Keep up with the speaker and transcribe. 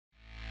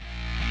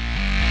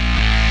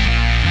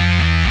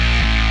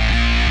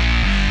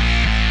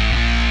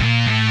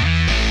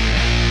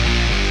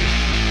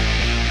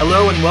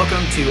Hello and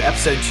welcome to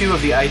episode 2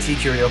 of the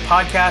ITcurio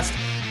Podcast.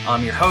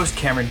 I'm your host,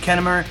 Cameron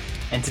Kennemer,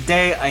 and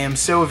today I am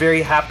so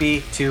very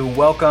happy to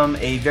welcome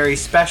a very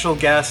special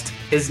guest.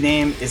 His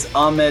name is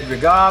Ahmed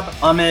Ragab.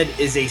 Ahmed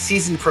is a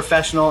seasoned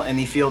professional in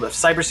the field of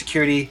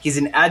cybersecurity. He's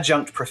an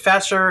adjunct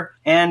professor,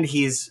 and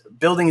he's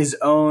building his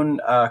own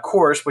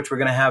course, which we're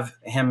going to have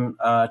him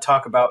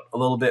talk about a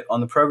little bit on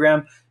the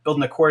program,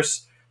 building a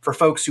course for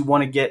folks who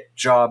want to get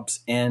jobs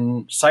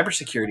in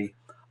cybersecurity.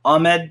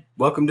 Ahmed,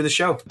 welcome to the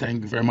show.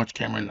 Thank you very much,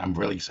 Cameron. I'm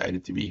really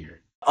excited to be here.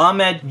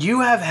 Ahmed,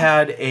 you have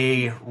had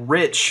a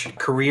rich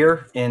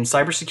career in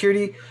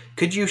cybersecurity.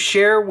 Could you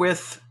share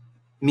with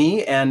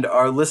me and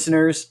our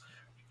listeners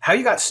how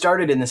you got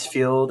started in this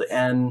field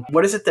and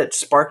what is it that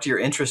sparked your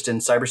interest in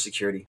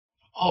cybersecurity?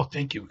 Oh,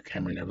 thank you,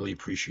 Cameron. I really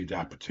appreciate the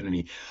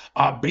opportunity.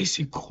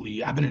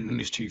 Basically, I've been in the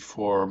industry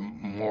for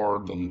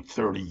more than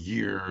 30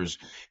 years,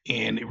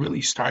 and it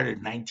really started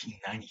in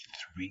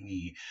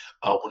 1993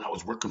 when I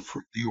was working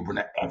for the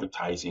Overnet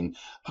Advertising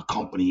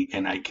company,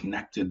 and I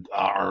connected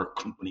our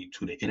company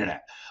to the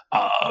internet.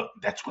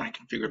 That's when I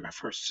configured my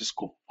first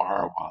Cisco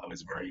firewall. It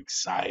was very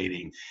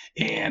exciting.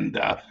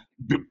 And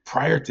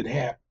prior to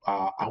that,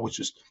 I was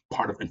just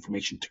part of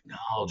information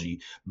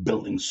technology,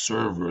 building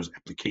servers,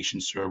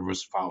 application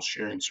servers, file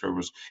sharing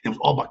servers. It was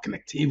all about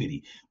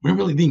connectivity. We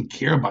really didn't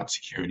care about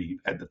security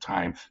at the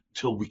time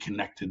till we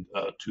connected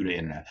to the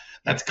internet.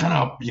 That's kind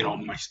of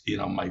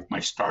my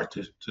start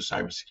to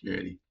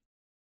cybersecurity.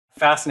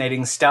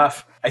 Fascinating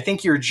stuff. I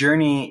think your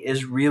journey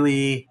is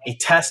really a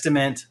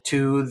testament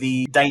to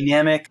the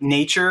dynamic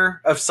nature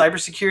of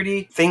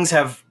cybersecurity. Things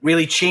have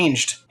really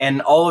changed,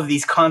 and all of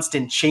these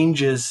constant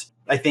changes,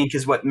 I think,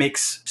 is what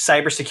makes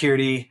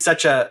cybersecurity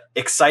such an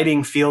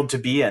exciting field to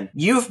be in.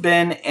 You've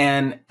been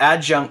an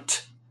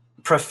adjunct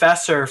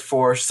professor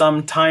for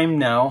some time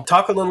now.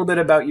 Talk a little bit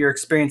about your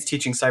experience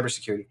teaching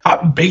cybersecurity.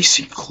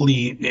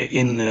 Basically,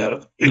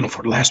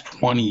 for the last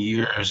 20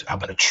 years, I've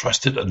been a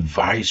trusted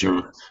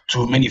advisor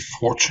to many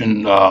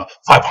Fortune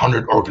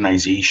 500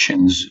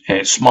 organizations,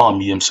 small and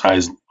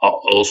medium-sized,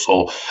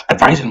 also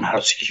advising them how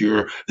to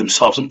secure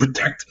themselves and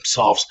protect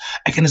themselves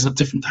against the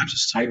different types of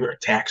cyber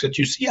attacks that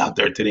you see out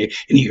there today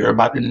and you hear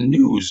about in the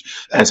news.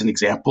 As an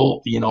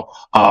example,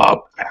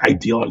 I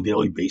deal on a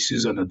daily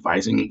basis on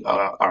advising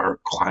our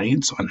clients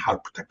on how to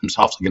protect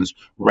themselves against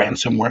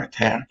ransomware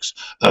attacks,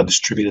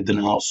 distributed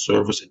denial of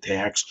service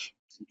attacks,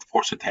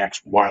 force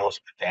attacks, wireless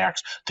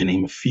attacks, to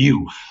name a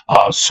few.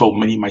 So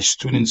many of my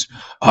students,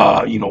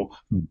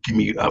 give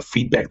me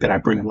feedback that I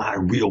bring a lot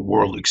of real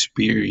world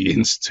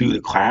experience to the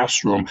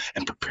classroom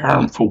and prepare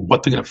them for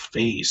what they're going to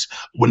face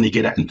when they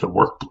get out into the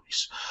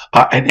workplace.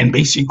 And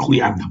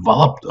basically, I've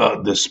developed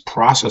this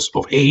process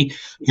of,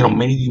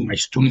 many of my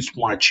students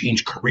want to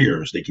change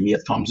careers. They give me a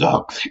thumbs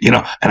up, and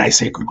I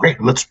say,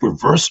 great, let's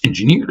reverse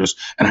engineer this.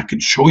 And I can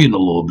show you in a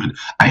little bit.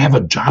 I have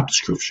a job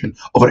description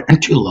of an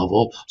entry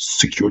level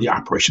security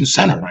operations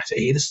center. And I say,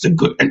 hey, this is a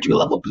good entry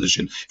level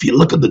position. If you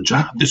look at the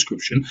job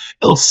description,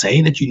 it'll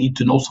say that you need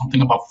to know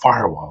something about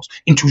firewalls,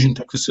 intrusion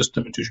detection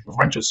system, intrusion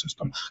prevention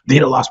system,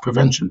 data loss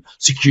prevention,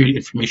 security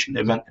information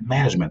event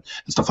management,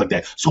 and stuff like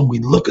that. So we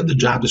look at the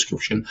job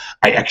description.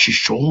 I actually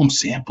show them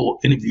sample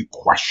interview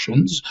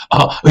questions,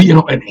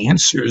 and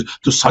answers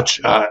to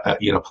such,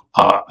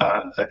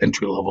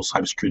 entry level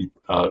cybersecurity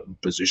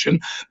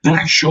position. Then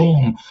I show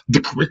them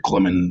the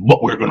curriculum and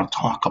what we're going to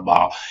talk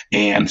about.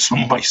 And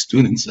some of my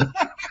students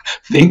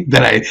think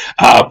that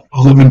I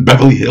live in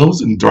Beverly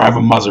Hills and drive a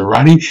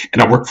Maserati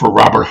and I work for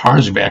Robert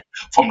Harjvak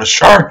from the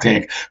Shark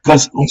Tank,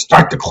 because we'll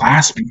start the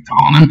class by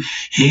telling them,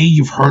 hey,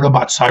 you've heard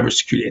about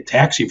cybersecurity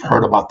attacks, you've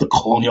heard about the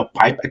Colonial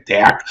Pipe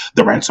attack,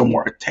 the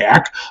ransomware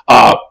attack.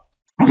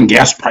 When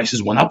gas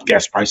prices went up,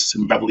 gas prices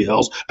in Beverly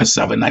Hills are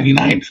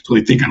 $7.99. So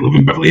they think I live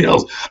in Beverly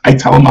Hills. I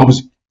tell them I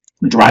was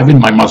driving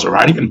my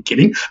Maserati. I'm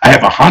kidding. I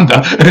have a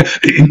Honda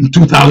in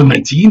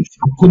 2019.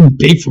 I couldn't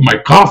pay for my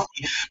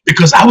coffee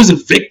because I was a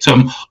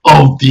victim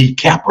of the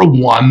Capital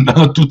One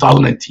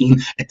 2019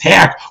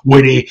 attack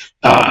where they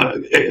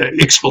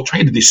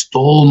exfiltrated. They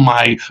stole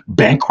my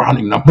bank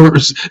routing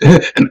numbers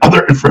and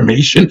other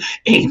information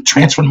and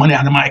transferred money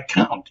out of my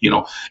account,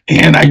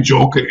 And I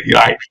joke,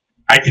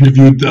 I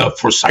interviewed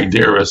for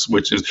Sideris,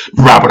 which is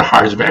Robert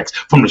Harjvak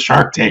from the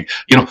Shark Tank.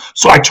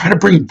 So I try to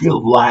bring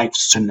real life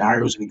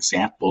scenarios and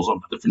examples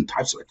of the different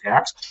types of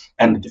attacks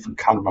and the different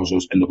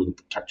countermeasures and the way to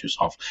protect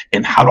yourself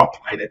and how to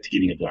apply that to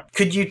getting it done.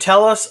 Could you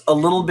tell us a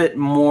little bit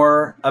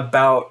more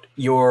about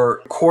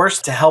your course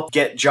to help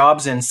get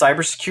jobs in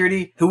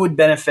cybersecurity? Who would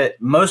benefit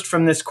most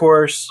from this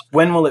course?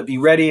 When will it be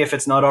ready if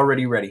it's not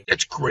already ready?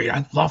 It's great.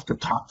 I'd love to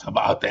talk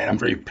about that. I'm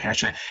very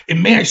passionate.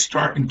 And may I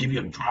start and give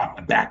you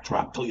a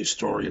backdrop, tell you a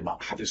story about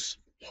how this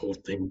whole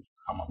thing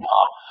come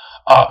about.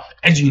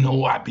 As you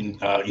know, I've been,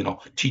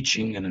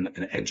 teaching and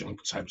an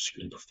adjunct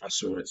cybersecurity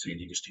professor at San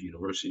Diego State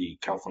University,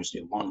 California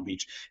State Long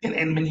Beach,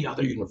 and many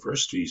other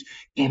universities,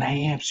 and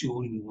I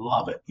absolutely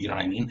love it. You know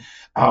what I mean?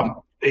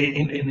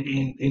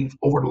 In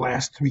over the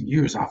last 3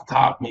 years, I've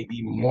taught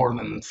maybe more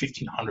than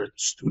 1,500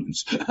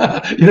 students. You know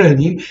what I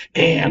mean?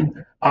 And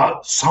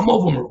some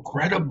of them,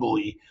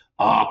 regrettably,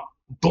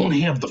 don't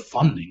have the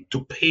funding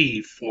to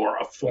pay for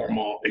a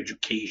formal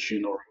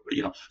education or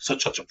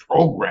such a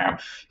program,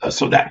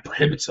 so that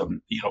prohibits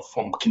them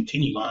from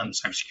continuing on in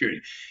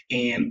cybersecurity.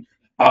 And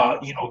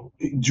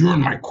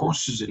during my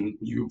courses, and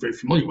you're very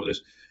familiar with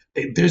this,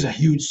 there's a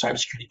huge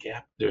cybersecurity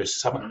gap.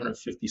 There's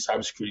 750,000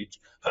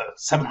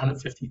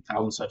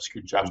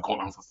 cybersecurity jobs going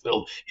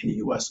unfulfilled in the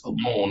U.S.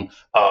 alone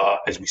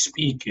as we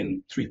speak,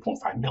 and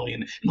 3.5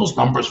 million. And those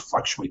numbers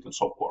fluctuate and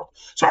so forth.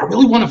 So I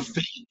really want to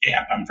fill the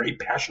gap. I'm very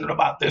passionate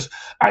about this.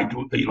 I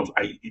do,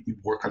 I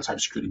work on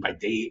cybersecurity by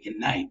day and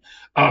night.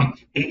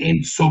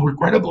 And so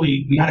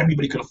regrettably, not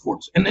everybody can afford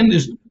this. And then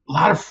there's a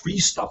lot of free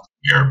stuff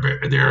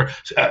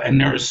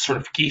and there's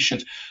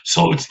certifications.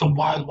 So it's the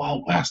wild,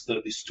 wild west.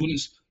 The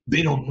students,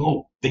 they don't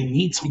know. They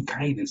need some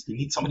guidance. They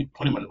need somebody to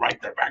put them in the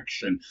right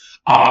direction.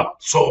 I've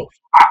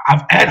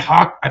ad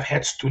hoc. I've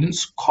had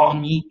students call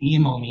me,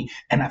 email me,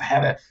 and I've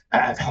had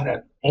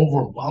an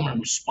overwhelming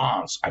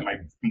response. My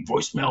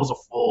voicemails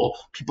are full.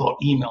 People are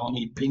emailing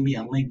me, ping me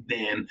on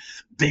LinkedIn.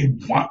 They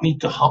want me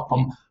to help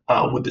them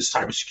with the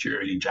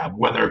cybersecurity job,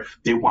 whether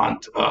they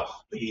want,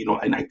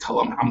 and I tell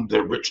them I'm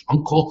their rich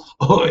uncle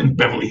in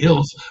Beverly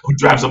Hills who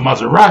drives a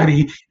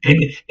Maserati, and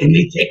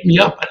they take me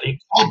up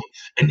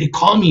and they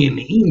call me and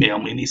they email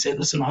me and they say,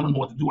 listen, I don't know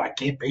what to do. I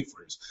can't pay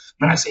for this.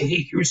 Then I say,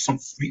 hey, here's some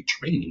free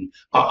training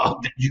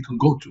that you can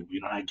go to.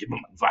 And I give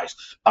them advice.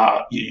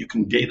 You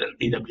can get an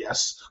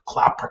AWS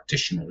cloud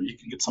practitioner. You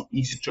can get some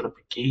easy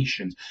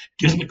certifications.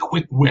 Gives me a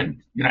quick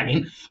win. You know what I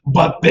mean?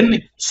 But then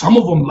some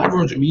of them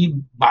leverage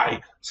me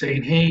by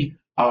saying, hey,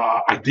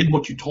 I did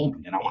what you told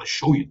me and I want to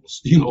show you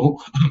this.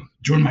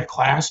 During my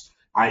class,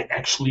 I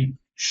actually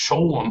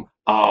show them,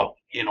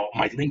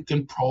 my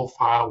LinkedIn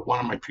profile. One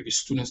of my previous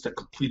students that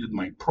completed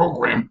my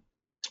program,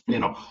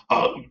 got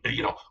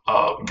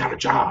a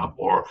job,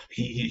 or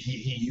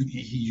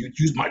he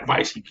used my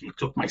advice. He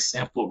took my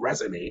sample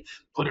resume,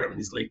 put it on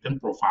his LinkedIn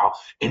profile,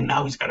 and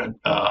now he's got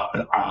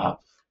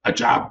a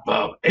job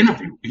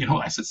interview.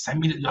 I said, send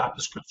me the job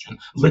description.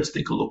 Let's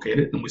take a look at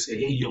it. And we say,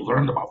 hey, you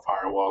learned about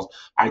firewalls,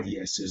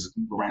 IDSs,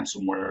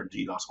 ransomware,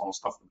 DDoS, all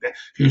stuff like that.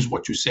 Here's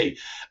what you say.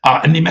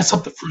 And they mess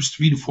up the first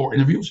 3 to 4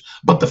 interviews,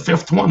 but the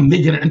 5th one,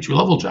 they get an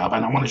entry-level job.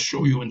 And I want to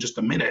show you in just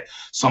a minute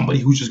somebody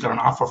who's just got an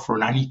offer for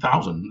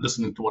 $90,000,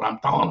 listening to what I'm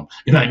telling them.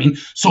 You know what I mean?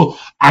 So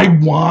I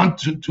want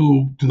to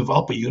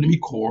develop a Udemy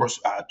course,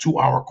 a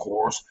 2-hour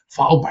course,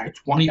 followed by a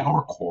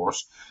 20-hour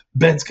course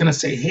that's going to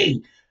say,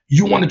 hey,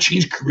 you want to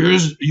change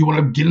careers? You want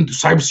to get into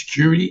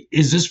cybersecurity?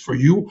 Is this for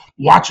you?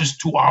 Watch this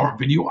 2-hour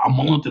video. I'm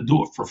willing to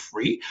do it for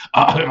free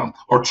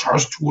or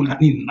charge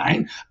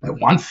 $2.99. I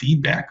want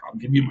feedback. I'll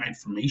give you my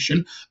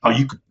information.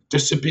 You could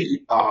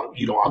participate. I'll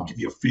give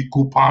you a free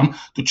coupon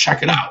to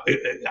check it out.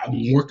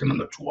 I'm working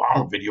on a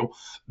 2-hour video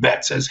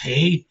that says,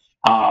 hey,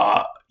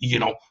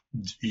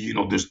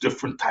 there's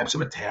different types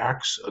of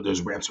attacks.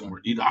 There's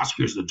ransomware, DDoS.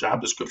 Here's the job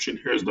description.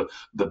 Here's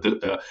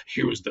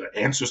here's the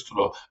answers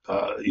to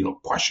the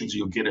questions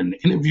you'll get in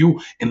the interview.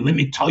 And let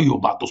me tell you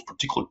about those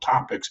particular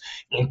topics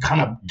and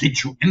kind of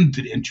get you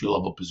into the entry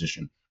level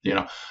position.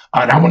 And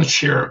I want to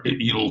share.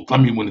 Tell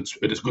me when it's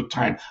a good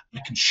time.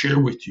 I can share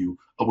with you,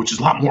 which is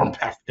a lot more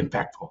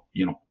impactful.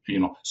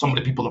 Some of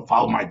the people that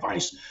follow my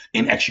advice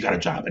and actually got a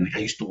job, and I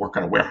used to work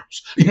at a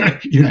warehouse. You know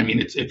what I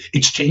mean?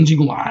 It's changing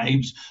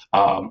lives.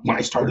 When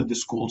I started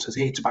this school, it says,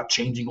 hey, it's about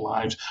changing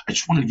lives. I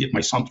just wanted to get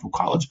my son through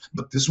college,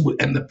 but this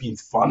would end up being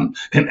fun,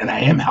 and I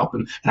am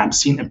helping, and I'm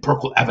seeing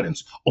empirical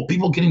evidence of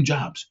people getting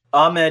jobs.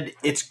 Ahmed,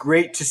 it's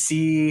great to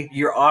see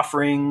you're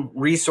offering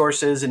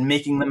resources and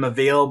making them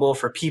available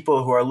for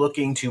people who are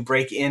looking to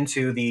break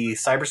into the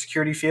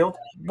cybersecurity field.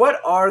 What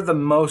are the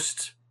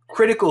most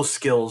critical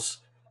skills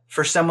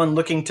for someone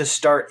looking to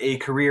start a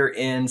career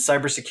in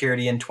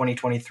cybersecurity in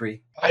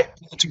 2023?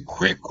 It's a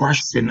great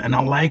question, and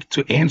I like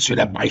to answer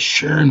that by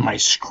sharing my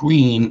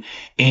screen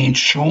and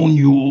showing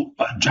you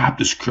a job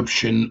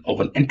description of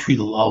an entry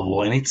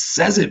level, and it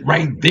says it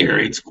right there.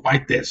 It's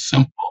quite that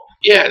simple.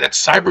 Yeah,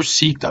 that's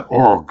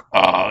cyberseek.org,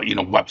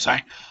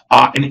 website,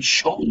 and it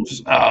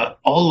shows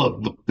all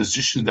of the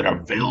positions that are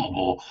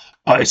available.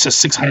 It says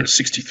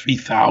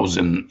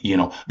 663,000.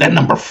 That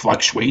number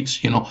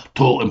fluctuates.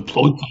 Total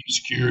employed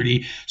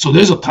cybersecurity. So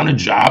there's a ton of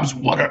jobs.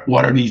 What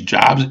are these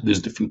jobs?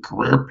 There's different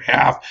career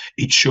path.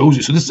 It shows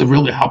you. So this is a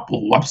really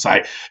helpful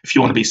website if you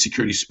want to be a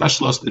security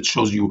specialist. It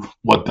shows you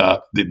what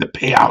the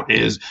payout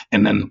is,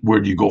 and then where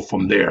do you go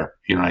from there.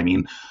 You know what I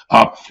mean?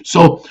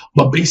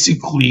 But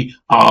basically,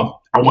 I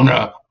want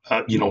to,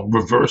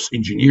 reverse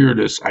engineer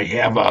this. I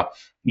have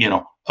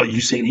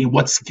you saying, hey,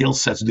 what skill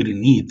sets do they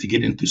need to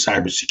get into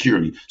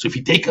cybersecurity? So if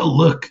you take a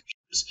look,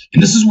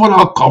 and this is what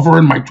I'll cover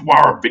in my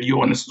 2-hour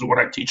video, and this is what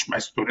I teach my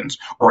students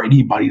or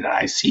anybody that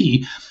I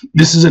see.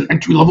 This is an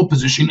entry-level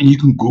position, and you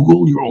can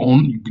Google your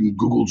own. You can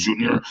Google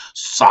junior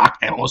SOC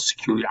analyst,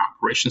 security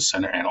operations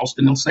center analyst,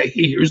 and they'll say,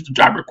 hey, here's the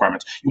job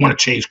requirements. You want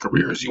to change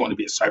careers. You want to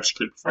be a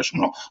cybersecurity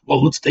professional.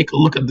 Well, let's take a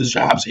look at the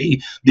jobs.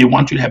 Hey, they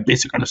want you to have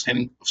basic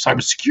understanding of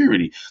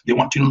cybersecurity. They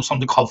want you to know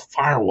something called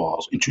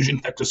firewalls, intrusion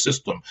detector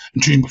system,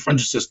 intrusion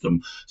prevention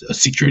system,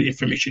 security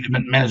information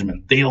event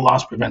management, data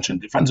loss prevention,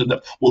 defensive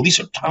depth. Well, these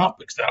are topics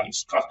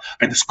topics that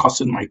I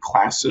discuss in my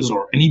classes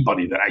or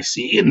anybody that I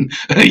see in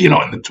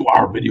in the 2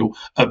 hour video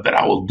that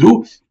I will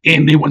do.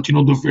 And they want to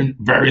know different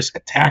various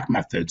attack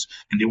methods,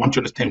 and they want to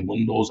understand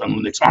Windows and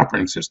Linux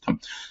operating system.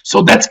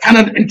 So that's kind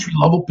of an entry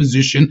level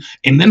position.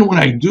 And then what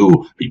I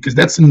do, because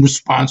that's in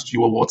response to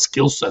what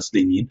skill sets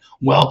they need.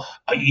 Well,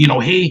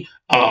 hey,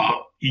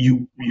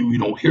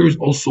 here's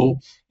also,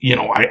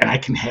 I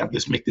can have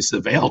this, make this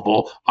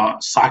available,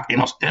 SOC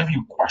analyst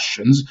interview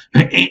questions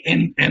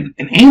and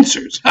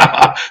answers.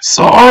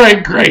 So, all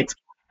right, great.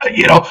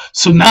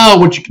 So now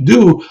what you can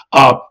do,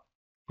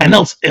 and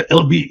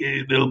it'll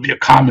be a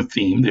common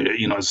theme. As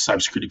a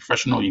cybersecurity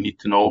professional, you need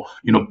to know,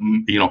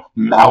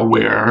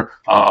 malware,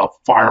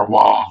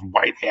 firewalls,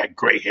 white hat,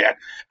 gray hat,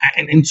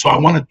 and so I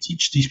want to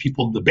teach these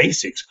people the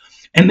basics.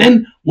 And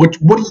then what do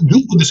you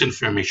do with this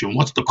information?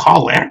 What's the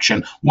call to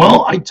action?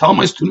 Well, I tell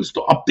my students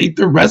to update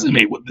their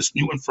resume with this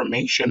new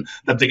information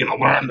that they're going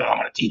to learn, that I'm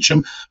going to teach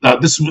them.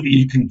 This is what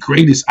you can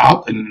grade this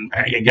out, and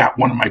I got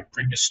one of my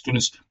previous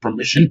students'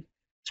 permission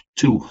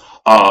to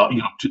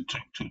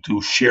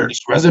share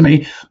this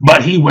resume,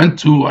 but he went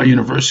to a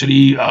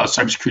university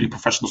cybersecurity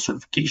professional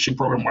certification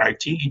program where I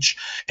teach,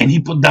 and he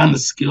put down the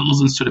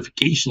skills and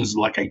certifications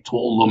like I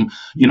told him.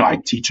 I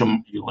teach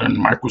him, you learn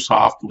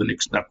Microsoft,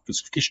 Linux, network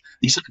certification.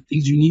 These are the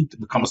things you need to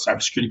become a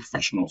cybersecurity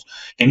professional.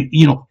 And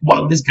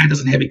while this guy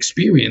doesn't have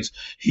experience,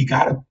 he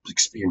got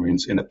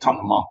experience in a ton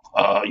of month,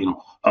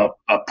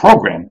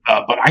 program.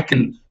 But I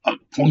can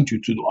point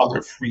you to the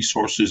other free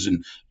sources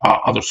and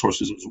other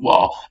sources as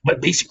well.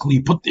 But basically,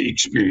 you put the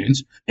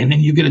experience, and then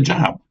you get a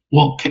job.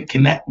 Well,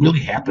 can that really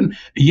happen?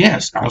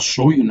 Yes, I'll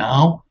show you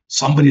now.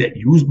 Somebody that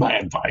used my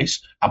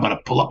advice. I'm going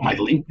to pull up my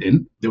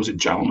LinkedIn. There was a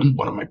gentleman,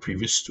 one of my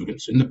previous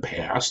students in the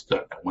past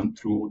that went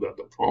through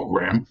the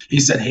program. He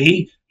said,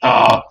 hey,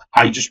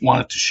 I just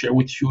wanted to share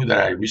with you that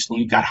I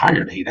recently got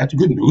hired. Hey, that's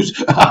good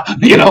news,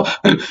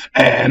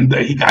 and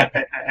he got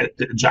a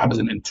job as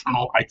an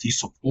internal IT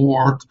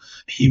support.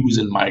 He was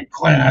in my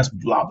class,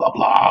 blah, blah,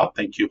 blah.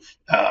 Thank you.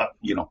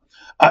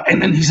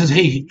 And then he says,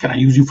 hey, can I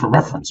use you for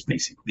reference?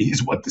 Basically,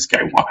 is what this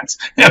guy wants.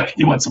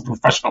 He wants a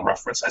professional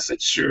reference. I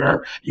said,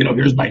 sure.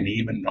 Here's my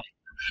name and number.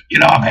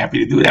 I'm happy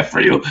to do that for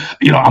you.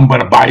 I'm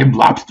going to buy him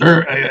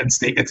lobster and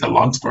steak. It's a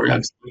long story.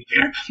 I'm still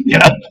here,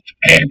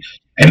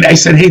 and I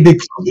said, hey, they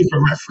called me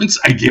for reference.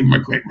 I gave him a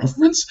great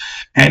reference.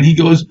 And he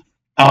goes,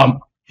 I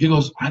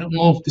don't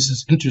know if this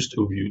is interested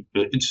of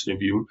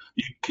you.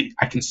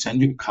 I can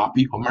send you a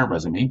copy of my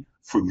resume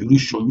for you to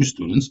show your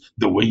students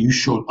the way you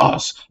showed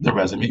us the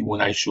resume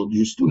when I showed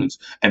you students,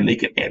 and they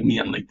can add me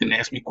on LinkedIn and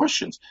ask me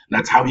questions. And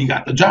that's how he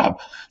got the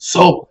job.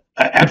 So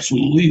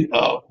absolutely,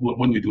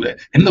 when we do that,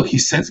 and look, he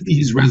sends me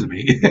his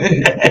resume.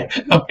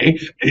 Okay,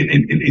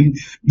 and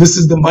this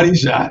is the money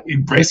shot.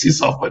 Embrace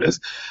yourself with this.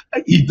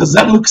 Does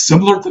that look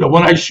similar to the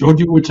one I showed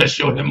you, which I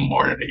showed him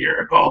more than a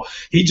year ago?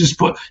 He just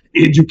put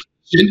education.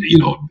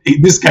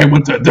 This guy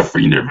went to a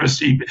different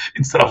university.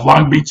 Instead of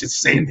Long Beach, it's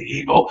San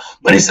Diego.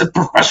 But he said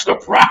professional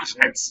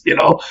projects,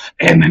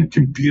 and then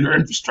computer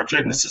infrastructure.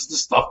 And this is the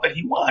stuff that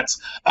he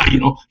wants.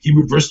 He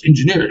reverse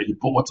engineered. He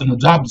put what's in the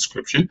job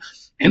description.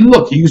 And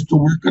look, he used to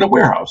work at a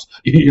warehouse.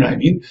 You know what I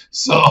mean?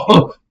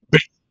 So,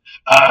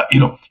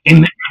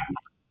 and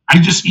I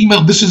just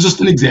emailed. This is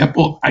just an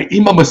example. I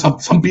emailed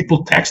myself. Some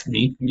people text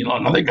me.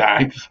 Another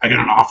guy. I got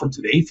an offer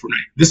today for.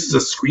 This is a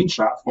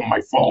screenshot from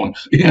my phone.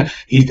 Yeah,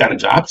 he got a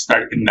job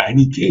started in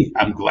 $90K.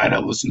 I'm glad I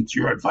listened to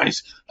your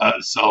advice.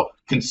 So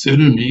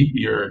consider me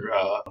your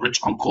rich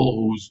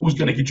uncle who's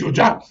going to get you a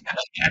job.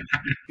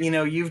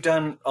 You've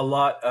done a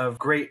lot of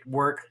great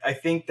work. I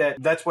think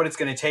that's what it's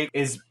going to take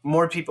is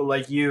more people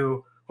like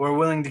you who are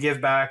willing to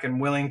give back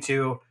and willing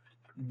to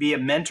be a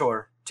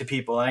mentor to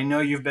people. And I know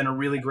you've been a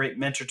really great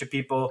mentor to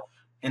people,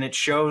 and it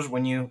shows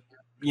when you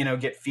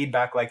get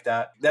feedback like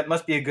that. That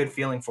must be a good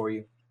feeling for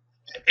you.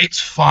 It's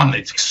fun.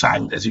 It's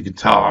exciting. As you can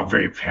tell, I'm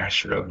very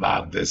passionate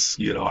about this.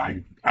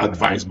 I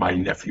advise my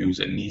nephews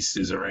and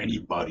nieces or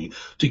anybody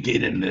to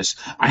get in this.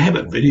 I have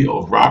a video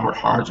of Robert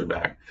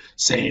Harjavec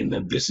saying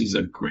that this is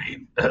a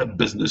great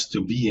business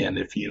to be in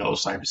if you know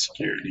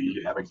cybersecurity,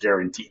 you have a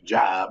guaranteed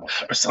job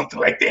or something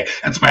like that.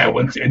 That's why I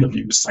went to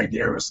interview with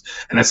Sideris,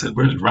 and I said,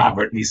 "Where's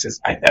Robert?" And he says,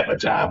 "I have a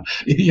job."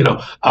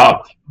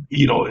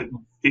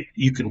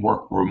 You can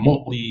work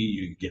remotely,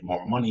 you get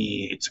more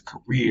money, it's a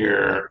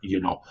career,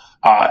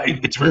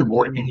 it's very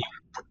rewarding, and you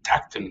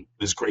protect in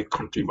this great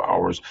country of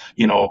ours.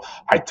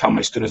 I tell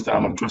my students that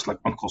I'm going to dress like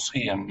Uncle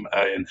Sam,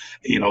 and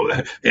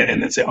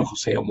then say Uncle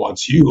Sam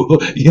wants you,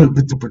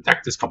 to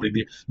protect this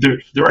company.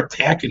 They're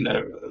attacking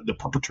the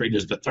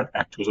perpetrators, the threat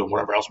actors, or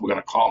whatever else we're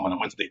going to call them on a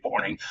Wednesday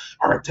morning,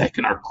 are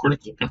attacking our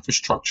critical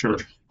infrastructure.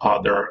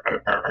 They're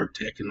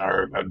attacking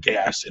our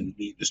gas and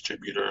meat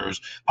distributors,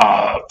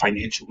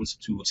 financial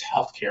institutes,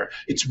 healthcare.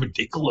 It's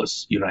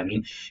ridiculous, you know what I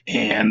mean?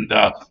 And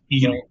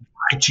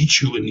I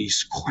teach you in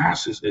these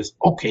classes is,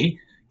 okay,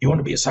 you want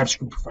to be a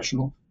cybersecurity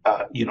professional?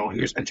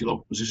 Here's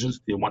entry-level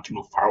positions. They want to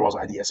know firewalls,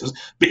 IDSs,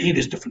 but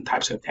there's different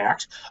types of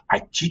attacks.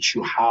 I teach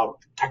you how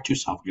to protect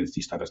yourself against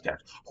these types of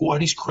attacks. Who are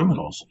these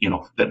criminals,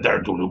 that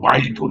they're doing it? Why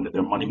are they doing it?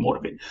 They're money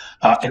motivated.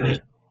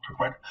 And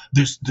right?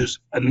 There's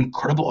an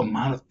incredible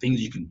amount of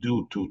things you can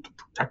do to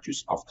protect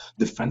yourself,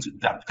 defensive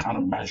that kind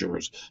of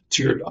measures,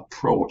 tiered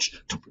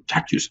approach to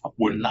protect yourself.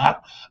 We're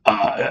not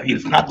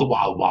it's not the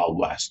wild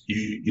west.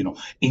 And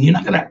you're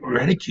not going to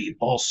eradicate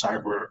all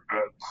cyber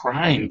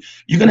crime.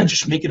 You're going to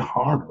just make it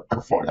harder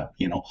for them.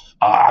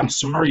 I'm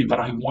sorry, but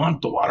I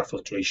want the water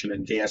filtration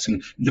and gas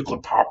and nuclear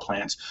power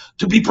plants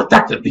to be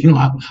protected. I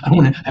don't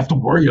want to have to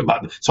worry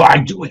about it. So I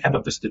do have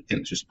a vested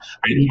interest.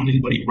 I don't want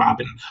anybody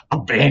robbing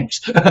our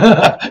banks. You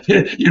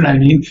know what I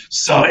mean?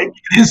 So it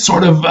is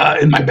sort of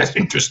in my best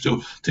interest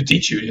to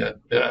teach you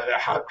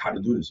how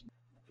to do this.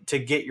 To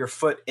get your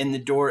foot in the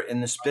door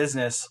in this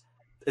business,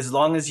 as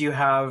long as you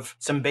have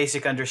some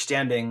basic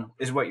understanding,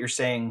 is what you're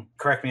saying.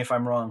 Correct me if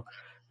I'm wrong.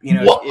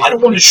 Well, I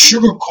don't want to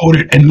sugarcoat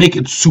it and make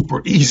it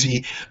super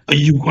easy.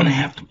 You're going to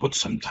have to put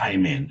some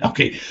time in.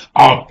 Okay.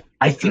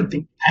 I think the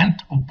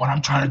intent of what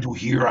I'm trying to do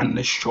here on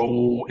this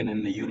show and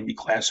in the Udemy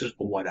classes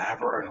or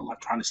whatever, and I'm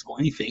not trying to sell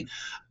anything,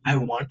 I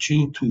want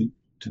you to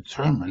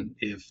determine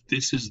if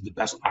this is the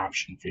best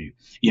option for you.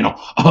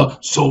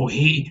 So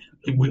hey,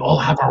 we all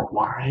have our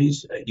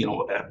whys,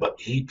 but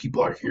hey,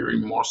 people are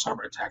hearing more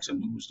cyber attacks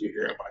and news. They're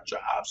hearing about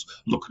jobs,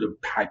 lucrative,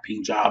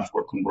 high-paying jobs,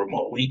 working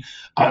remotely,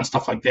 and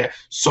stuff like that.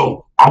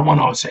 So I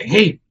want to say,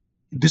 hey,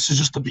 this is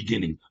just the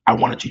beginning. I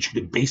want to teach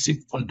you the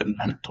basic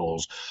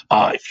fundamentals.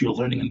 If you're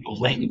learning a new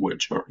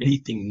language or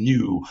anything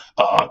new,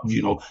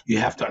 you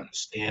have to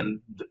understand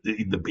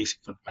the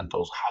basic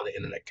fundamentals, how the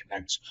internet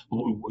connects.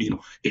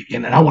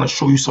 And I want to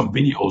show you some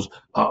videos,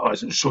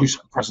 show you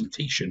some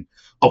presentation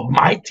of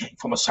my take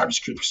from a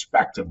cybersecurity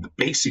perspective, the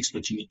basics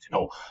that you need to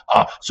know.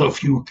 So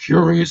if you're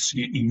curious,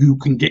 you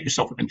can get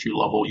yourself an entry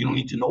level. You don't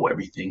need to know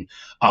everything,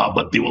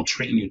 but they will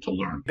train you to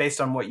learn. Based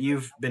on what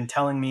you've been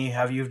telling me,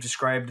 how you've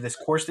described this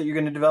course that you're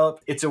going to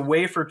develop, it's a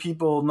way for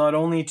people not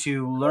only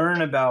to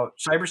learn about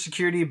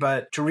cybersecurity,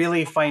 but to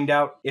really find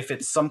out if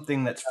it's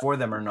something that's for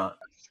them or not.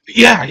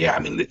 Yeah. I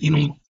mean,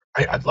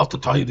 I'd love to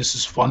tell you this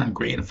is fun and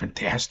great and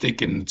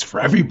fantastic and it's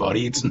for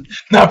everybody. It's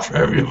not for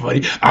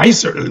everybody. I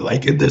certainly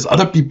like it. There's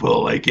other people that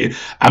like it.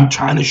 I'm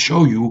trying to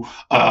show you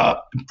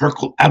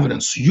empirical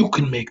evidence so you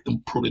can make the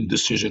prudent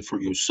decision for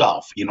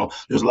yourself.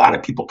 There's a lot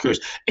of people curious.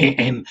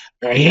 And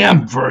I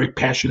am very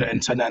passionate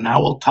and I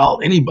will tell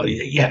anybody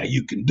that, yeah,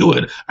 you can do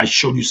it. I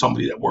showed you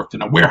somebody that worked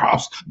in a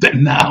warehouse that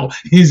now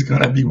he's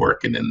going to be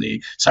working in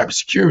the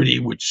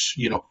cybersecurity, which,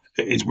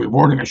 is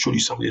rewarding. I showed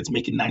you somebody that's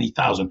making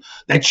 90,000.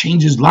 That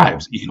changes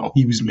lives.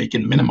 He was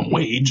making minimum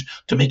wage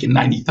to making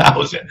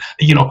 90,000.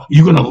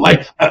 You're gonna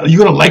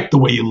like the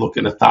way you look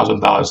in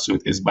 $1,000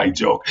 suit. Is my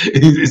joke.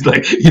 It's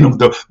like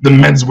the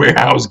Men's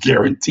Warehouse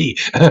guarantee.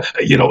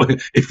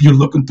 If you're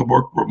looking to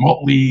work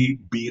remotely,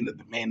 be in a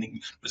demanding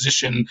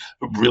position,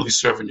 really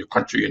serving your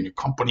country and your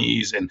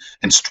companies and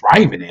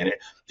striving in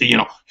it.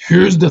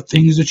 Here's the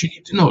things that you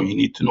need to know. You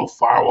need to know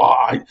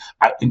firewall,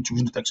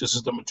 intrusion detection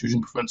system,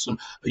 intrusion prevention.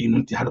 You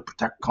need how to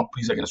protect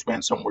companies against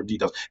ransomware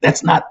details.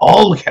 That's not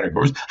all the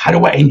categories. How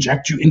do I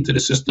inject you into the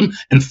system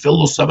and fill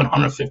those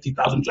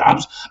 750,000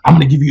 jobs? I'm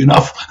going to give you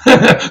enough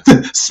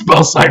to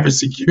spell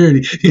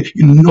cybersecurity.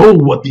 You know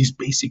what these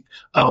basic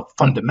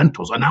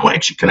fundamentals are. Now,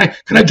 actually,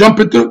 can I jump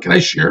into it? Can I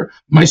share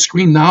my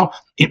screen now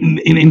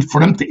in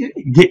for them to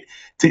get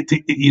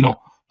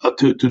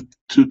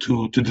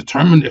to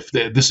determine if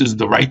this is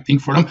the right thing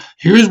for them?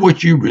 Here's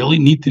what you really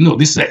need to know.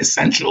 This is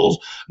essentials.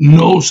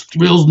 No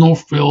thrills, no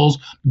frills,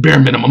 bare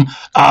minimum.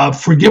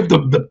 Forgive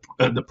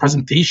the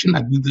presentation.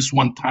 I did this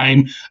one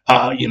time,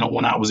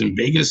 when I was in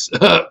Vegas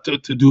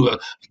to do a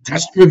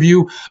test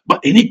review. But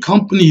any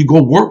company you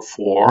go work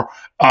for,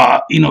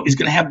 is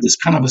going to have this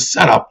kind of a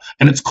setup,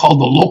 and it's called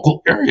the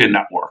local area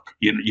network.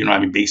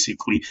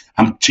 Basically,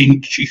 I'm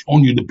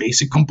showing you the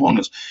basic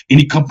components.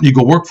 Any company you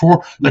go work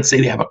for, let's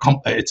say they have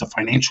it's a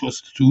financial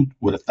institute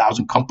with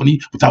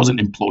 1,000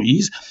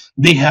 employees.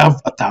 They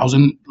have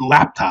 1,000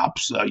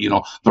 laptops.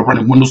 They're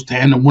running Windows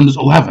 10 and Windows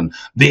 11.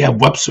 They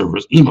have web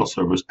servers, email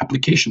servers,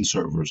 application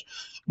servers.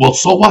 Well,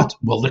 so what?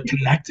 Well, they're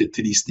connected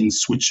to these things,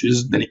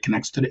 switches, then it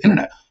connects to the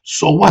internet.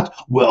 So what?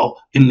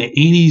 Well, in the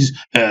 80s,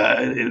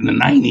 in the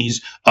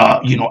 90s,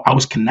 I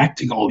was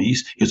connecting all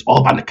these. It's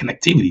all about the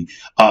connectivity.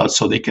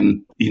 So they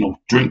can,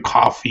 drink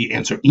coffee,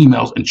 answer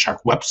emails, and check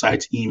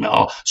websites,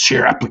 email,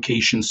 share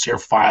applications, share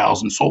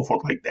files, and so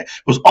forth like that.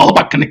 It was all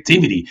about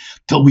connectivity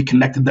till we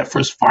connected that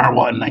first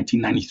firewall in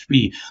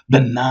 1993.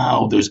 Then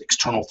now there's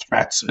external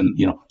threats, and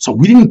so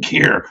we didn't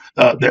care,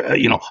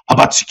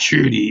 about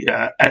security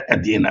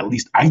at the end. At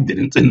least I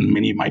didn't, and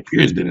many of my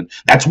peers didn't.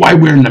 That's why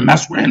we're in the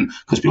mess we're in,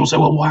 because people say,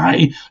 well,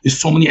 why is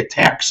so many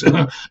attacks?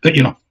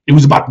 It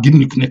was about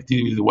getting you connected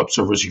to the web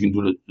servers. You can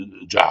do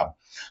the job.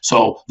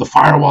 So the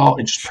firewall,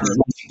 it just turns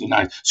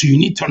denied. So you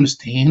need to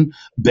understand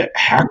that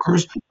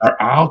hackers are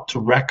out to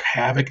wreak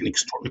havoc and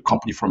extort your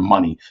company for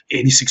money.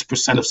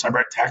 86% of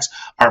cyber attacks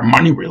are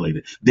money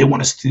related. They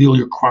want to steal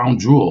your crown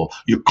jewel,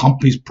 your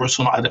company's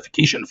personal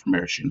identification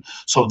information,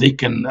 so they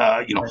can,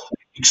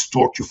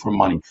 extort you for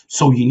money.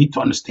 So you need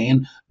to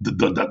understand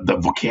the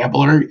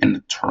vocabulary and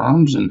the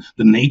terms and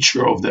the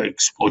nature of the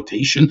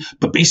exploitation.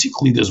 But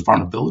basically, there's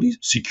vulnerabilities,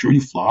 security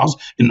flaws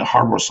in the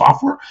hardware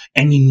software,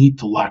 and you need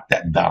to lock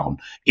that down.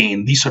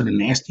 And these are the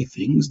nasty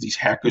things these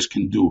hackers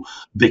can do.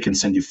 They can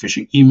send you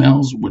phishing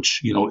emails,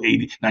 which,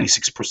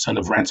 96%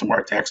 of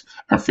ransomware attacks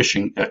are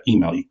phishing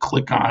email. You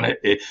click on it,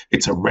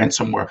 it's a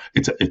ransomware,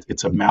 it's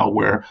a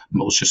malware,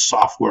 malicious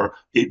software.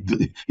 It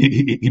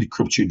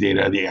encrypts your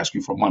data. They ask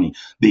you for money.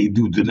 They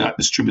do not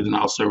distribute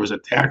denial service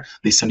attack.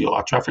 They send you a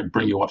lot of traffic,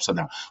 bring you upside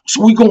down.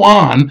 So we go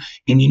on,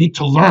 and you need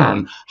to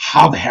learn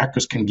how the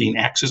hackers can gain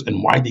access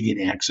and why they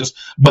gain access.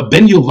 But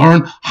then you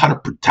learn how to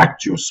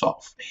protect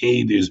yourself.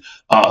 Hey, there's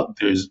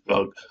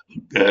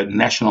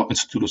National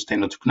Institute of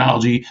Standard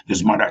Technology.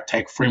 There's modern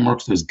attack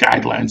frameworks. There's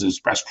guidelines. There's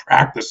best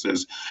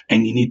practices.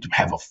 And you need to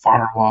have a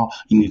firewall.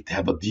 You need to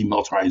have a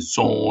demilitarized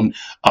zone.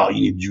 You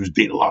need to use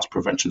data loss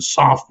prevention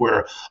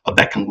software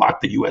that can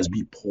lock the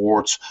USB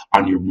ports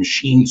on your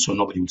machine so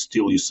nobody would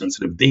steal your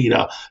sensitive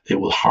data. It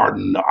will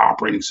harden the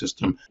operating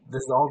system.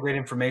 This is all great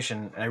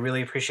information, and I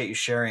really appreciate you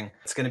sharing.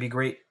 It's going to be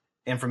great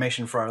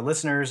information for our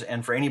listeners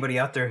and for anybody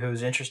out there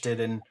who's interested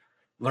in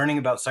learning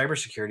about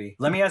cybersecurity.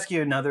 Let me ask you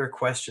another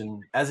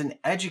question. As an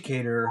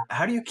educator,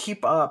 how do you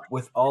keep up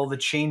with all the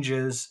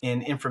changes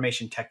in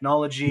information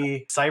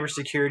technology,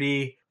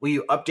 cybersecurity? Will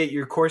you update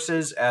your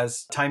courses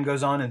as time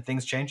goes on and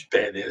things change?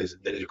 That is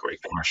a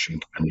great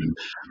question. I mean,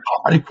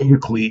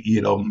 unequivocally,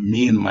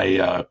 me and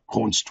my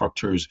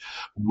co-instructors,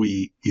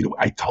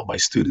 I tell my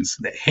students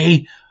that,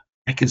 hey,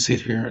 I can sit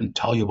here and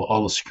tell you about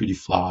all the security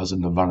flaws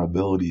and the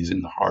vulnerabilities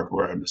in the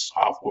hardware and the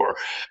software,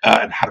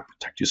 and how to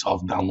protect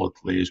yourself, download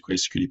the latest great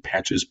security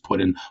patches, put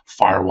in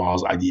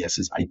firewalls,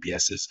 IDSs,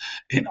 IPSs,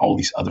 and all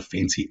these other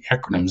fancy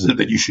acronyms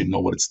that you should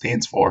know what it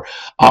stands for.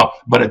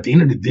 But at the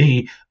end of the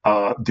day,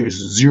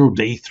 there's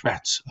 0-day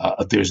threats.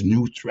 There's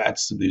new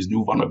threats. There's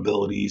new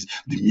vulnerabilities.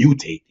 They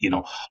mutate,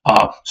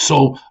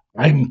 So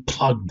I'm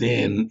plugged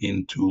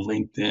into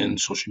LinkedIn,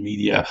 social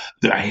media.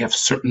 That I have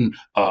certain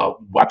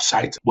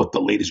websites with the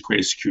latest,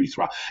 greatest security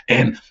threat.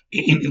 And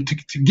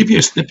to give you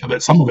a snip of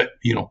it, some of it,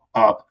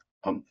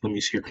 let me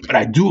see here. But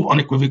I do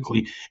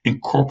unequivocally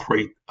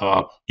incorporate,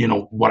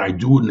 what I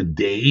do in the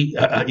day,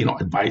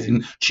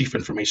 advising chief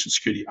information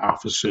security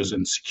officers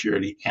and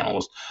security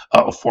analysts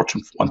of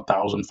Fortune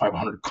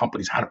 1,500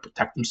 companies how to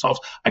protect themselves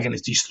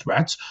against these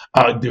threats.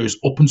 There's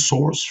open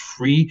source,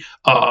 free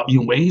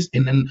ways,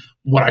 and then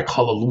what I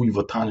call a Louis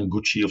Vuitton and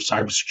Gucci of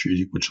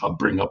cybersecurity, which I'll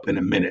bring up in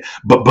a minute.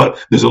 But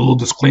there's a little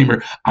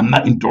disclaimer: I'm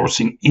not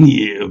endorsing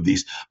any of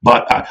these,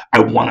 but I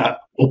want to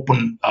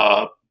open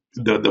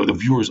the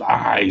viewer's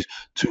eyes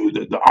to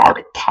the art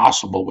of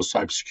possible with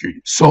cybersecurity.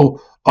 So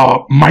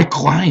my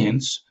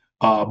clients,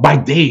 by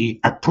day,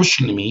 are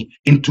pushing me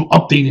into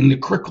updating the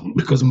curriculum,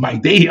 because by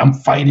day I'm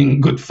fighting a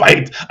good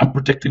fight. I'm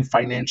protecting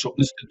financial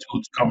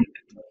institutes, government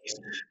entities,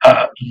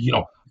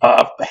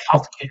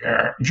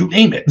 healthcare, you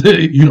name it,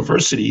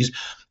 universities.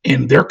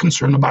 And they're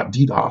concerned about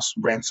DDoS,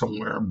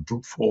 ransomware,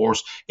 brute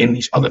force, and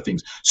these other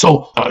things.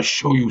 So I'll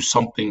show you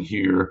something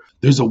here.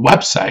 There's a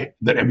website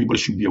that everybody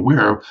should be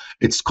aware of.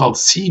 It's called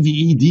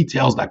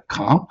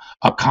cvedetails.com,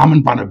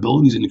 common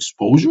vulnerabilities and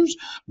exposures.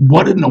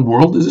 What in the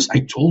world is this? I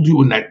told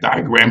you in that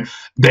diagram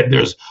that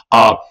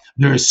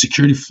there's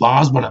security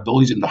flaws,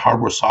 vulnerabilities in the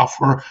hardware,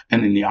 software,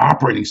 and in the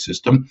operating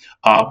system.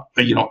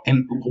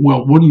 And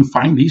where do you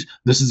find these?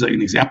 This is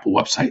an example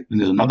website,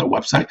 and there's another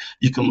website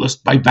you can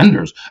list by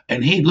vendors.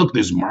 And hey, look,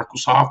 there's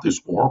Microsoft,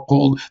 there's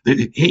Oracle.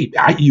 Hey,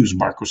 I use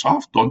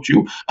Microsoft, don't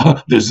you?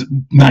 There's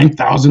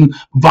 9,000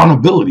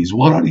 vulnerabilities.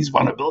 What are these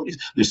vulnerabilities?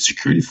 There's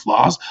security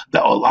flaws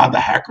that allow the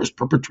hackers,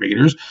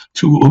 perpetrators,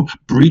 to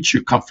breach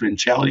your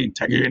confidentiality,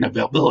 integrity, and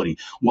availability.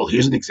 Well,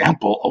 here's an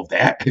example of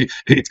that.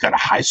 It's got a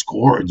high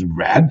score. It's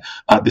red.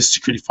 This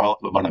security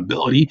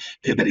vulnerability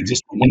that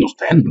exists in Windows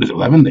 10, Windows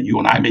 11 that you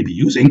and I may be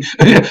using,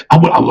 I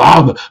would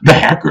allow the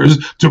hackers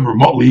to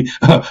remotely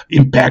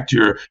impact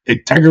your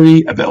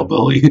integrity,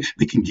 availability.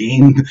 They can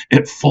gain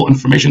full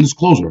information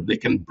disclosure. They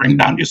can bring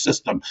down your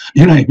system.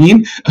 You know what I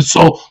mean?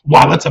 So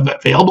while it's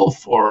available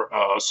for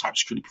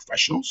cybersecurity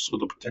professionals so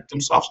to protect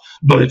themselves,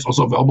 but it's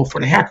also available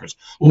for the hackers.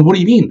 Well, what do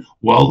you mean?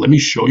 Well, let me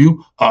show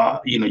you.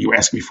 You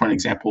asked me for an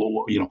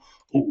example.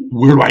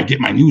 Where do I get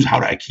my news? How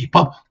do I keep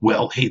up?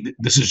 Well, hey,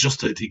 this is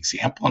just an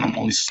example, and I'm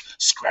only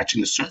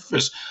scratching the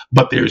surface.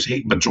 But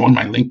join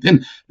my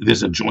LinkedIn.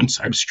 There's a joint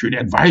cybersecurity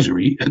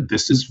advisory.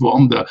 This is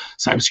from the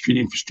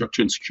Cybersecurity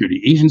Infrastructure and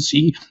Security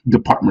Agency,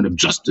 Department of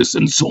Justice,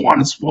 and so on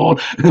and so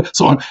forth.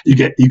 So on. You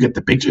get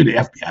the picture of the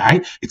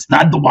FBI. It's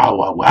not the Wild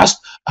Wild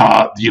West.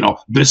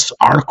 This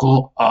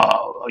article,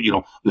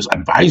 this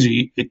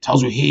advisory, it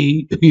tells you,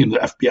 hey, the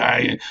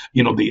FBI,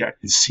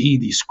 they see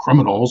these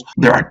criminals.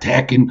 They're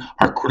attacking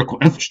our critical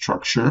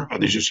infrastructure.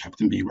 They just happen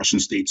to be Russian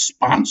state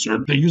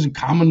sponsored. They're using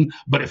common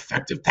but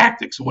effective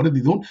tactics. So what are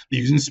they doing? They're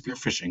using spear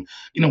phishing.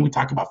 We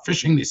talk about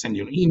phishing. They send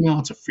you an email.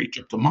 It's a free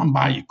trip to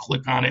Mumbai. You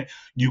click on it.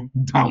 You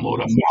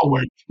download a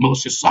malware,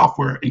 malicious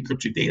software,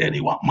 encrypt your data. They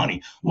want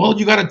money. Well,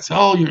 you got to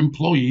tell your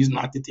employees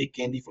not to take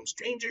candy from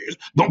strangers.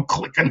 Don't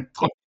click on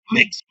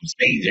Linux,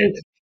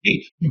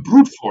 hey,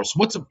 brute force.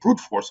 What's a brute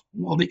force?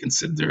 Well, they can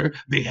sit there.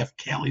 They have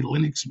Kali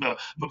Linux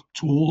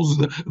tools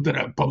that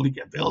are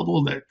publicly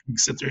available that can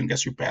sit there and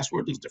guess your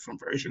password. There's different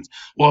versions.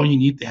 Well, you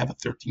need to have a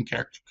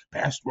 13-character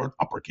password,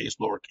 uppercase,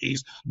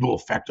 lowercase, dual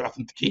factor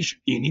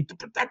authentication. You need to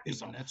protect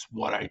this. And that's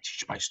what I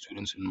teach my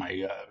students in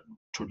my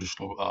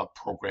traditional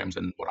programs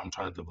and what I'm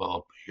trying to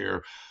develop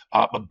here.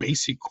 But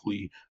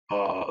basically,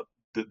 uh,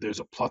 there's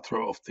a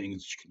plethora of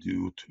things you can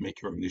do to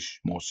make your organization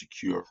more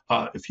secure.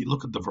 If you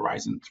look at the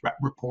Verizon threat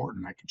report,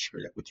 and I can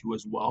share that with you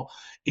as well,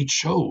 it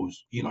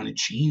shows, and it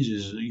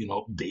changes,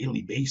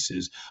 daily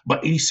basis.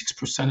 But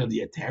 86% of the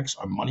attacks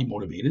are money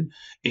motivated,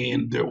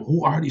 and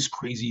who are these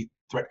crazy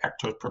threat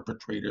actors,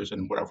 perpetrators,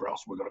 and whatever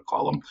else we're going to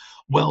call them?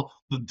 Well,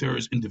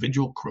 there's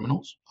individual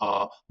criminals,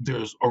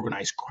 there's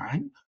organized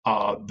crime,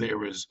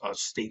 there is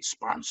state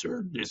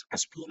sponsored, there's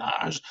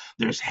espionage,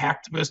 there's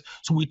hacktivists.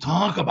 So we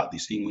talk about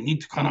these things. We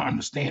need to kind of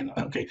understand.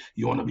 Okay,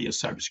 you want to be a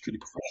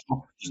cybersecurity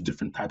professional. There's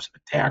different types of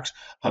attacks.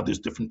 There's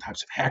different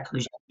types of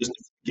hackers. There's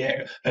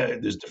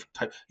different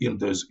types.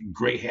 There's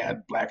gray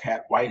hat, black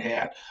hat, white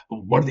hat.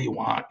 What do they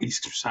want?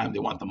 Each time they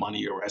want the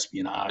money or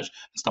espionage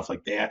and stuff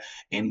like that.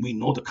 And we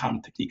know the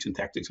common techniques and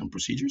tactics and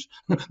procedures.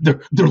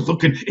 They're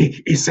looking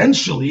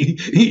essentially,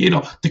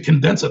 to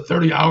condense a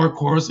 30-hour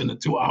course in a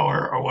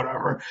 2-hour or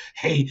whatever.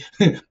 Hey,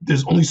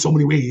 there's only so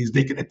many ways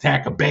they can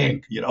attack a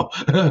bank,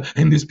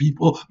 and there's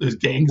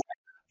gangs.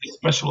 They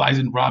specialize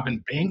in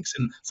robbing banks,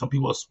 and some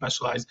people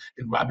specialize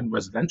in robbing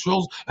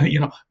residentials.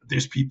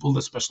 There's people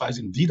that specialize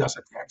in DDoS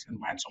attacks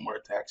and ransomware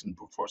attacks and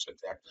brute force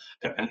attacks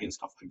and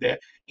stuff like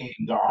that.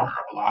 And there are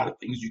a lot of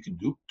things you can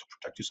do to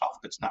protect yourself.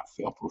 It's not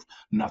fail-proof.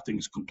 Nothing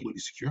is completely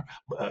secure,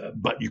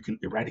 but you can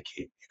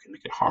eradicate. You can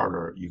make it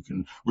harder. You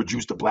can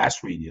reduce the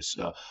blast radius.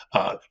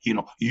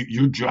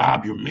 Your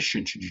job, your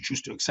mission, should you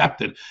choose to accept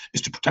it,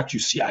 is to protect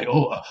your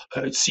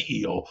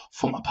CEO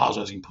from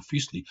apologizing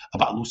profusely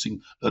about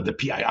losing the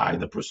PII,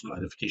 the personal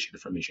identification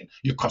information,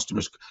 your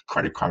customers'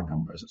 credit card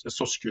numbers,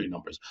 social security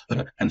numbers,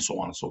 and so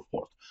on and so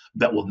forth.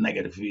 That will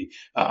negatively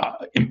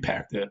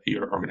impact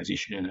your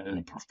organization in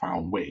a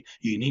profound way.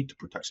 You need to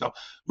protect yourself.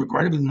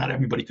 Regrettably, not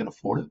everybody can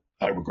afford it.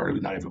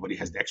 Regrettably, not everybody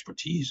has the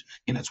expertise,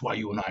 and that's why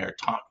you and I are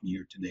talking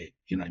here today.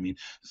 You know what I mean?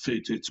 So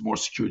it's more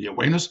security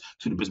awareness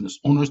to the business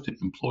owners, to the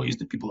employees,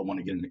 the people that want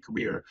to get in a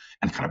career,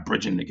 and kind of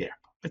bridging the gap.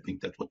 I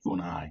think that's what you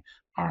and I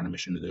are on a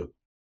mission to do.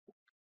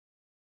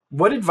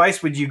 What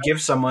advice would you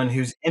give someone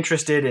who's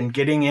interested in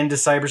getting into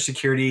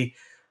cybersecurity,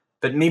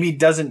 but maybe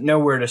doesn't know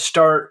where to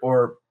start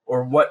or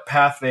what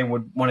path they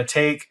would want to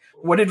take?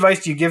 What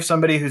advice do you give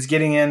somebody who's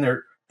getting in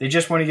or they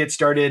just want to get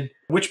started?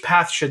 Which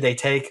path should they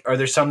take? Are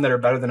there some that are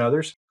better than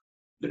others?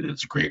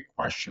 It's a great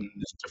question.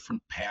 There's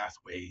different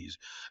pathways.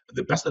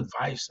 The best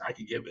advice I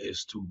could give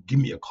is to give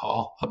me a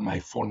call.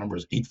 My phone number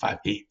is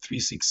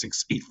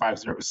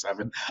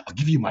 858-366-8507. I'll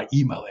give you my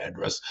email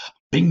address.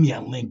 Ping me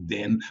on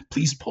LinkedIn.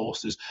 Please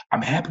post this.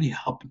 I'm happy to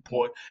help you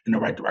point in the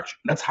right direction.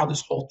 That's how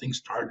this whole thing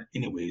started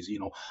anyways.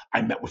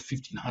 I met with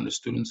 1,500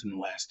 students in the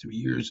last 2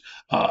 years.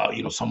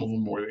 Some of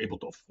them were able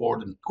to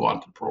afford and go on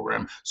to the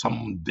program. Some of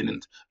them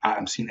didn't.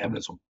 I'm seeing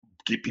evidence of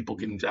people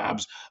getting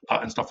jobs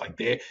and stuff like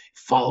that.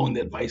 Following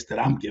the advice that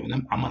I'm giving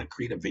them, I'm going to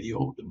create a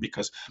video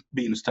because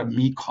instead of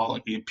me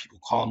people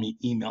calling me,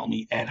 email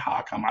me ad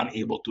hoc, I'm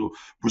unable to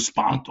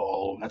respond to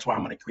all of them. That's why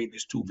I'm going to create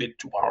this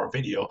 2-hour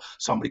video.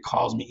 Somebody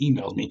calls me,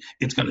 emails me.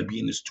 It's going to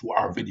be in this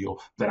 2-hour video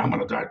that I'm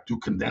going to do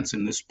condense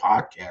in this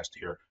podcast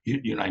here.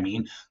 You know what I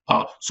mean?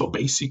 So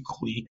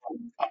basically,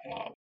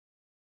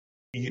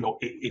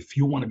 if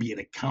you want to be an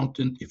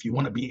accountant, if you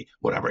want to be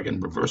whatever, again,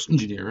 reverse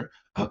engineer,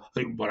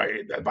 what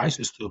I advise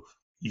is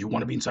you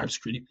want to be in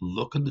cybersecurity,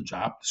 look at the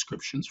job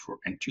descriptions for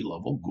entry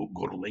level,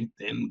 go to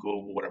LinkedIn, go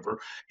whatever,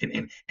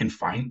 and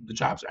find the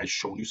jobs. I've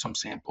shown you some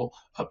sample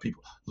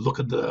people. Look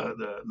at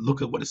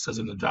look at what it says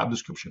in the job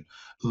description.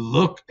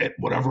 Look at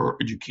whatever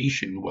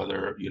education,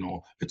 whether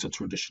it's a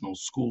traditional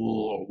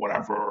school or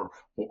whatever,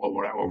 or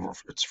whatever,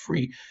 if it's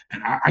free.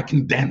 And I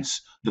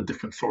condense the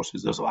different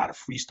sources. There's a lot of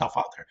free stuff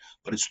out there,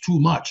 but it's too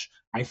much.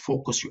 I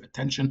focus your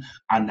attention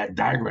on that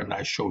diagram that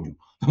I showed you.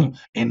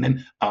 And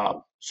then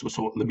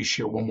so let me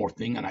share one more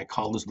thing, and I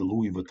call this the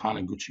Louis Vuitton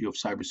and Gucci of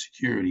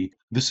cybersecurity.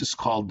 This is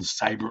called the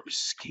Cyber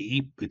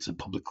Escape. It's a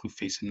publicly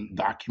facing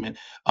document.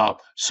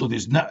 So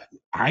there's not.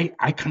 I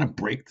kind of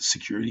break the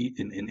security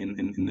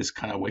in this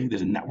kind of way.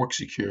 There's a network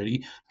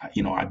security.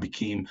 I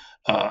became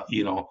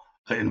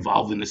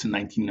involved in this in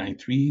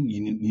 1993.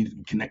 You need to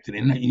be connected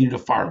in. You need a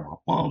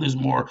firewall. Well, there's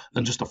more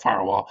than just a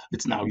firewall.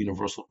 It's now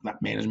universal net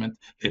management.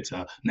 It's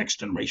a next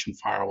generation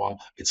firewall.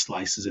 It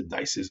slices, it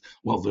dices.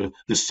 Well,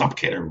 there's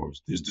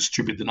subcategories. There's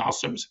distributed denial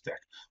service attack.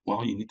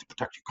 Well, you need to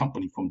protect your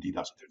company from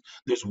DDoS.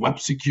 There's web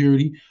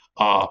security.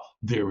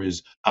 There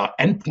is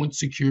endpoint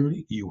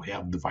security. You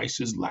have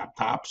devices,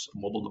 laptops,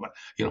 mobile device,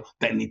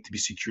 that need to be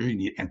secure. You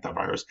need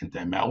antivirus,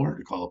 anti-malware.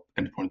 We call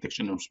it endpoint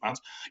detection and response.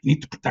 You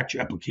need to protect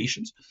your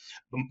applications.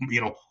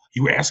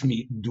 You were asking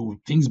me,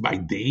 do things by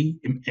day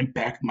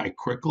impact my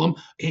curriculum?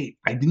 Hey,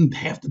 I didn't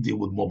have to deal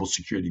with mobile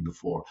security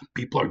before.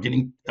 People are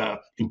getting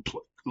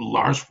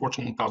large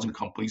Fortune 1000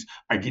 companies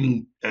are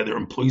getting their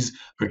employees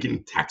are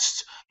getting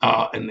texts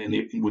and then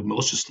with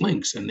malicious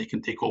links, and they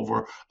can take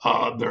over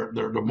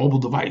their mobile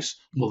device.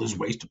 Well, there's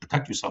ways to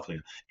protect yourself. Like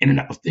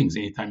Internet of Things.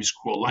 Anytime you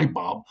screw a light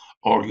bulb,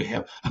 or you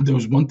have. There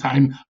was one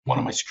time one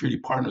of my security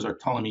partners are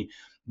telling me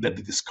that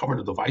they discovered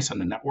a device on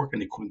the network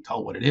and they couldn't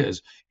tell what it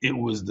is. It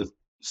was the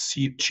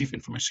chief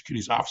information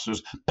security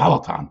officer's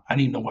Peloton. I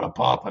didn't even know what a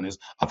Peloton is.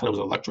 I thought it was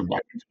an electric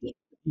bike.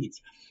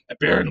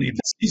 Apparently,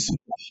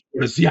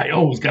 the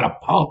CIO has got a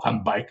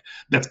Peloton bike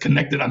that's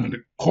connected on the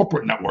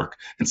corporate network,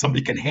 and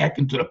somebody can hack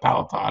into the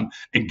Peloton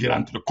and get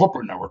onto the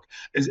corporate network.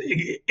 It's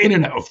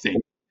Internet of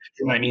Things.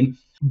 You know what I mean?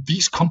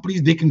 These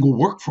companies, they can go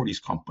work for these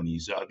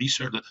companies.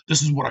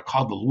 This is what I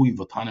call the Louis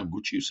Vuitton and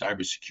Gucci of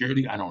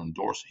cybersecurity. I don't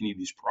endorse any of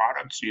these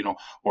products,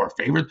 or a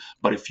favorite.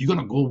 But if you're going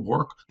to go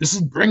work, this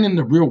is bringing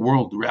the real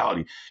world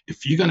reality.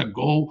 If you're going to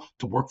go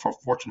to work for a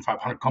Fortune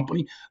 500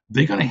 company,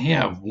 they're going to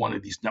have one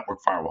of these network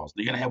firewalls.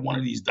 They're going to have one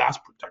of these DOS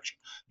protection.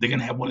 They're going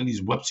to have one of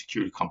these web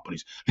security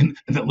companies. And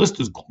the list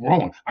is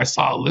growing. I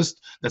saw a list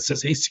that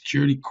says, hey,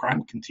 security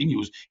crime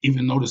continues,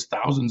 even though there's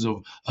thousands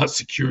of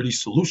security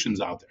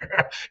solutions out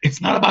there. It's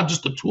not about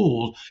just the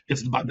tools;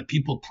 it's about the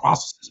people,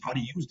 processes, how to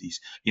use these.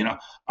 When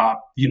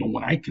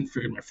I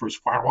configured my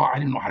first firewall, I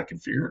didn't know how to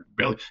configure it.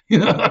 Barely.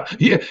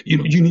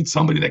 You need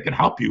somebody that can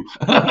help you.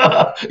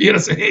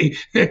 Say,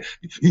 hey,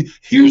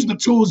 here's the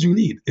tools you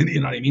need. And,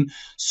 you know what I mean?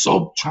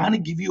 So, trying to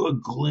give you a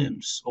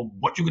glimpse of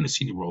what you're going to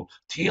see in the world,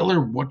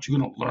 tailor what you're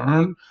going to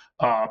learn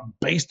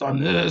based on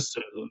this.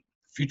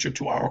 Future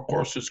 2-hour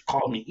courses,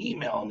 call me,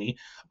 email me.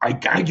 I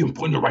guide you and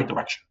point in the right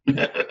direction.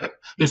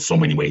 There's so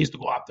many ways to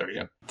go out there.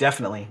 Yeah,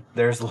 definitely.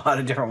 There's a lot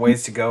of different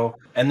ways to go,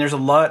 and there's a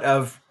lot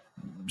of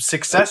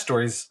success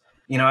stories.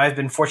 I've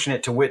been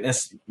fortunate to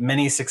witness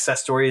many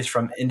success stories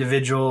from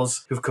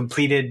individuals who've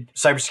completed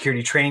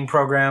cybersecurity training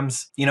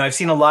programs. I've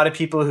seen a lot of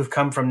people who've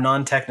come from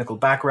non-technical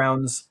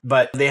backgrounds,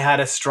 but they had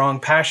a strong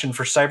passion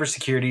for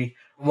cybersecurity.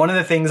 One of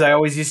the things I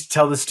always used to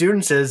tell the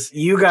students is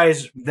you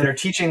guys that are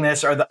teaching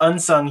this are the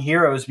unsung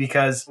heroes,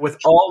 because with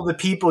all the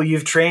people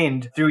you've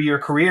trained through your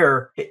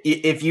career,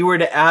 if you were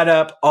to add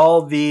up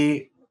all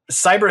the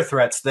cyber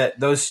threats that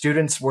those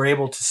students were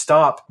able to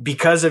stop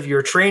because of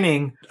your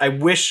training, I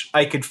wish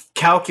I could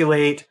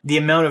calculate the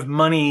amount of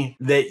money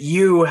that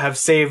you have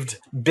saved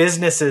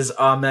businesses,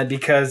 Ahmed,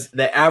 because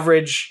the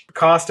average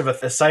cost of a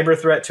cyber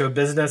threat to a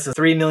business is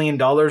 $3 million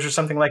or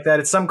something like that.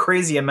 It's some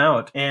crazy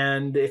amount.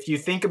 And if you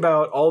think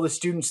about all the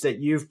students that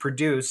you've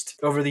produced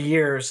over the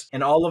years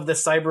and all of the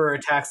cyber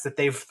attacks that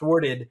they've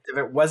thwarted, if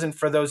it wasn't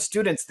for those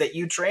students that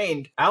you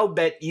trained, I'll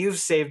bet you've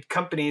saved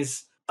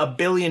companies $1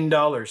 billion.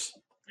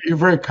 You're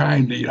very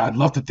kind. I'd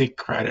love to take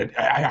credit.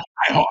 I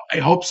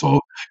hope so.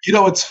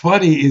 What's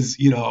funny is,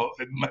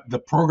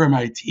 the program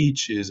I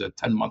teach is a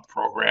 10-month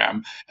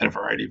program at a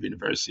variety of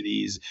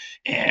universities,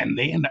 and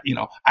they end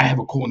up, I have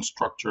a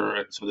co-instructor,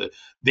 and so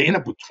they end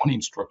up with 20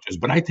 instructors,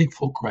 but I take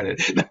full credit.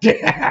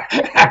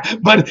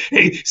 But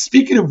hey,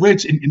 speaking of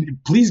which, and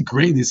please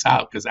grade this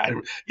out, because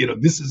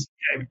this is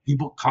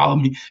people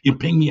calling me,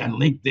 ping me on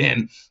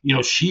LinkedIn.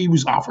 She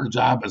was offered a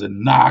job as a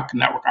NOC,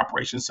 Network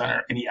Operations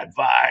Center. Any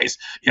advice?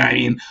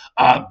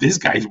 This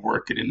guy's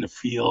working in the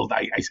field.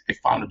 I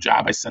found a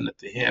job. I sent it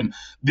to him.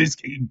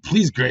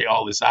 Please grade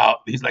all this out.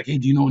 He's like, hey,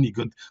 do you know any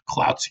good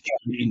cloud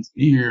security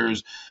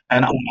engineers?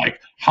 And I'm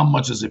like, how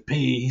much does it pay?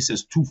 He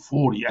says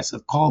 $240. I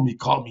said, call me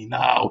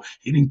now.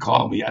 He didn't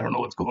call me. I don't know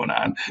what's going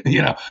on.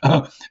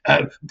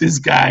 This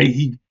guy,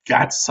 he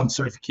got some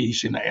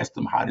certification. I asked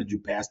him, how did you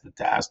pass the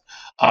test?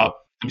 Let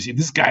me see.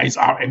 These guys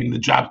the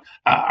jobs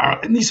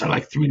and these are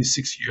like 3 to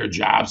 6 year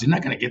jobs. You're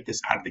not going to get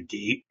this out of the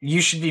gate.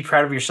 You should be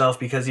proud of yourself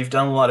because you've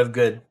done a lot of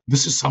good.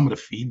 This is some of the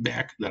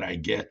feedback that I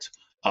get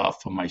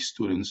from my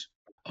students.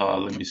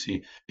 Let me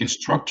see.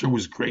 Instructor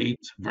was great,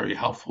 very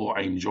helpful.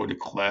 I enjoyed the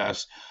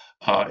class.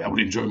 I would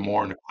enjoy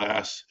more in the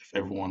class if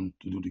everyone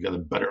to do together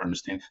better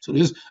understand. So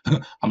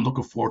I'm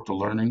looking forward to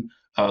learning.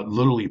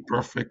 Literally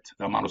perfect,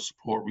 the amount of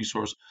support,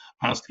 resource.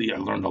 Honestly, I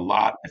learned a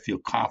lot. I feel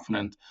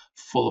confident,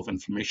 full of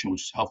information,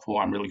 which is helpful.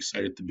 I'm really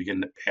excited to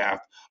begin the path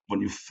of a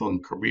new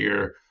fulfilling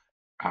career.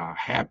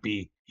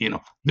 Happy,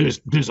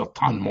 there's a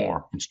ton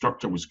more.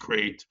 Instructor was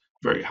great,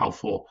 very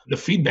helpful. The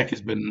feedback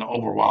has been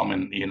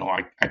overwhelming.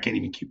 I can't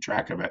even keep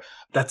track of it.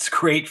 That's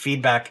great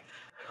feedback.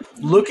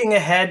 Looking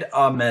ahead,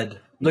 Ahmed,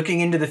 looking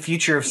into the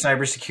future of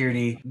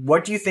cybersecurity,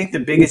 what do you think the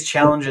biggest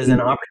challenges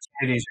and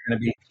opportunities are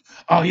going to be?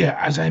 Oh yeah,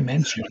 as I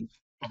mentioned,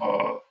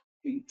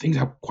 things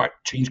have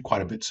changed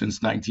quite a bit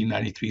since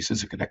 1993,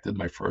 since I connected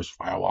my first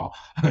firewall.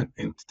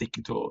 And to take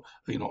you to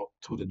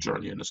the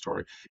journey and the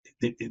story,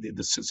 the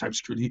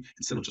cybersecurity,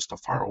 instead of just a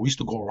firewall, we used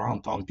to go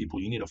around telling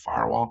people you need a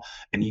firewall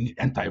and you need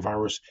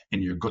antivirus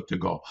and you're good to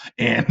go.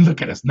 And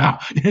look at us now.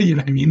 You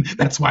know what I mean?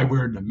 That's why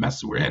we're in the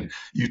mess we're in.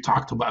 You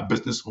talk to a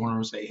business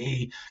owner, say,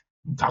 hey,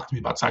 talk to me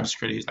about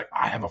cybersecurity. He's like,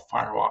 I have a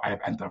firewall, I have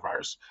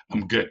antivirus,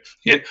 I'm good.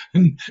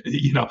 And,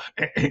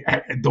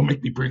 don't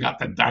make me bring out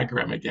that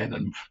diagram again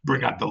and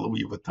bring out the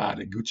Louis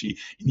Vuitton and Gucci.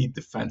 You need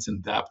defense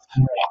in depth,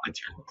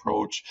 volunteer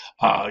approach.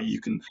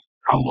 You can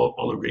download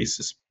all the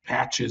racist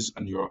patches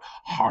on your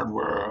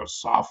hardware,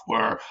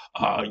 software.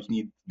 You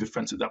need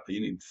defensive,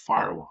 you need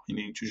firewall, you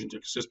need intrusion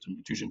detection system,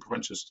 intrusion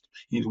prevention system,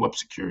 you need web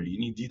security, you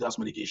need DDoS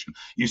mitigation.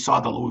 You saw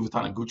the Louis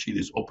Vuitton and Gucci,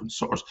 there's open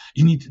source.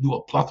 You need to do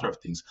a plethora of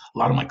things. A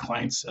lot of my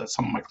clients,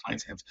 some of my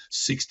clients have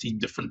 60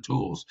 different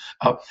tools.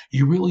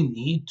 You really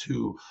need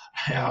to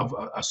have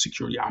a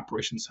security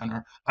operations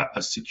center,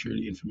 a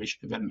security information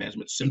event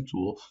management SIM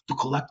tool to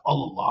collect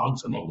all the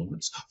logs and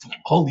alerts from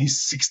all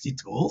these 60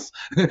 tools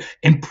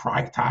and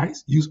prioritize,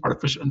 use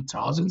artificial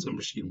intelligence and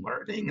machine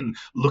learning and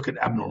look at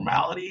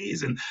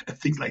abnormalities and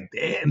things like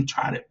that and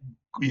try to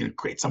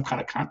create some kind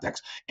of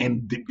context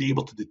and be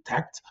able to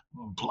detect,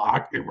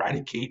 block,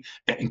 eradicate,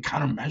 and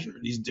countermeasure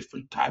these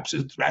different types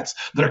of threats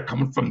that are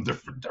coming from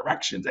different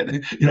directions. And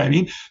you know what I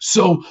mean?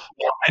 So,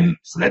 and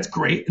so that's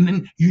great. And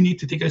then you need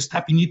to take a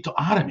step. You need to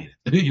automate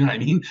it. You know what I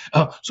mean?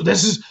 So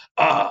this is,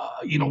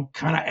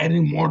 kind of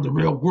adding more to the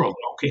real world.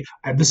 Okay,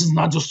 this is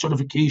not just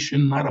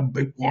certification, not a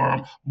big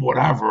form,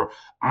 whatever.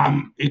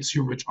 It's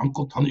your rich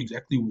uncle telling you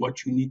exactly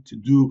what you need to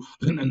do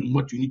and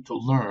what you need to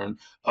learn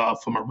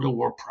from a real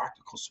world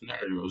practical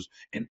scenarios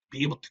and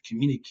be able to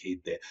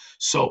communicate that.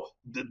 So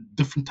the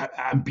different type,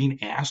 I'm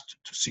being asked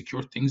to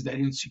secure things that I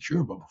didn't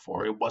secure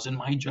before. It wasn't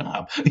my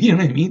job. You know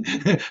what I mean?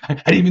 I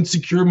didn't even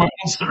secure my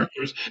own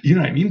servers. You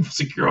know what I mean?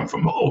 Secure them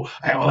from all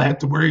I had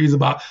to worry is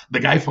about the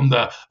guy from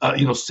the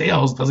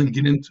sales doesn't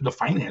get into the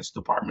finance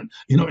department,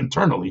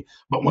 internally.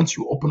 But once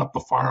you open up the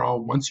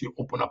firewall, once you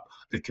open up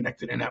the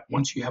connected internet,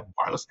 once you have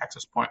wireless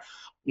access point,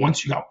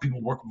 once you got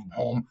people working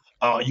from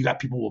home, you got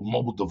people with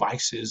mobile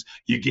devices,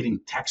 you're getting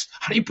text.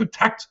 How do you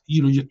protect,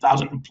 your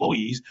 1,000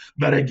 employees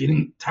that are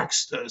getting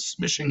text,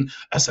 smishing,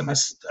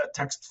 SMS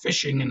text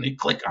phishing, and they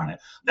click on it?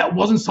 That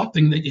wasn't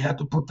something that you had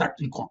to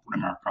protect in corporate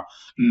America.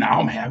 Now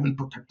I'm having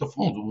to protect the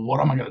phones.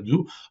 What am I going to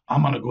do?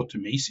 I'm going to go to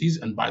Macy's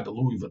and buy the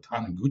Louis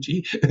Vuitton and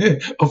Gucci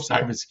of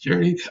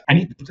cybersecurity. I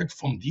need to protect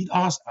from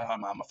DDoS.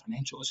 I'm a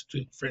financial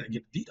institution afraid I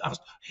get DDoS.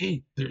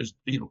 Hey, there's,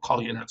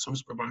 call your internet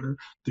service provider.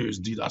 There's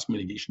DDoS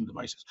mitigation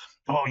devices.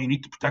 Oh, you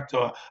need to protect,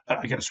 I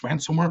got a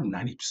ransomware.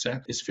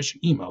 90% is phishing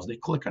emails. They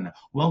click on it.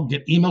 Well,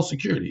 get email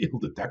security. It'll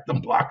detect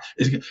them, block,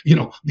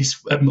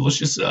 these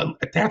malicious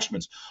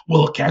attachments.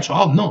 Will it catch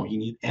all? No, you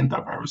need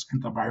antivirus,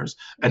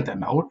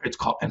 anti-malware. It's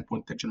called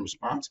endpoint detection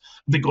response.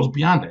 That goes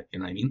beyond it. You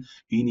know what I mean?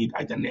 You need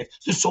identity.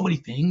 There's so many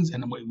things,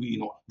 and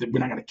we're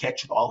not going to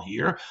catch it all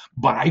here.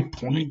 But I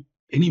point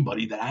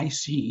anybody that I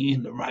see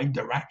in the right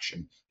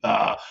direction.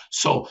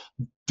 So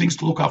things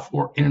to look out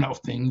for: Internet of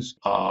Things,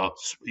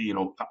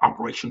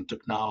 operation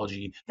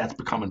technology that's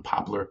becoming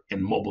popular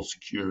in mobile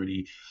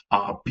security.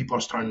 People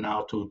are starting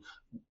now to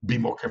be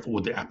more careful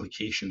with the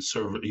application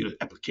server,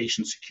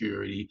 application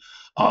security.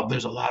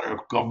 There's a lot of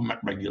government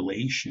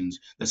regulations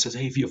that says,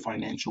 hey, if you're a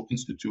financial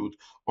institute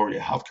or a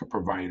healthcare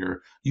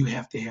provider, you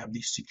have to have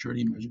these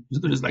security measures.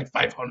 There's like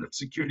 500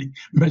 security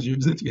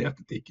measures that you have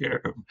to take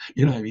care of.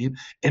 You know what I mean?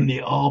 And they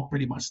all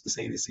pretty much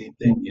say the same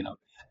thing.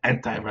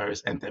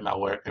 Antivirus,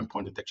 anti-malware,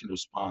 endpoint detection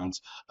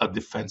response,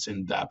 defense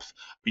in depth.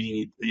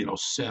 You need,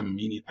 SIM.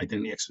 You need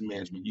identity access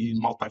management. You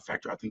need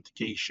multi-factor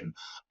authentication.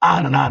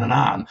 On and on and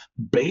on,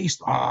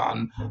 based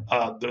on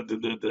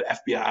the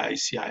FBI,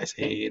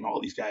 CISA, and all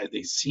these guys.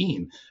 They've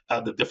seen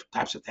the different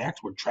types of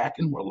attacks. We're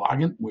tracking, we're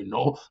logging, we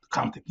know the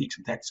common techniques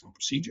and tactics and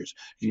procedures.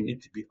 You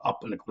need to be up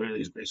in the clear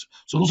database.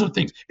 So those are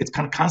things. It's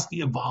kind of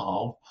constantly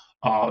evolve.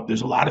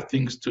 There's a lot of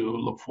things to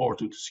look forward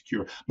to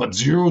secure, but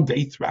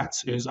zero-day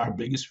threats is our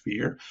biggest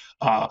fear.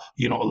 A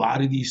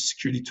lot of these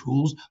security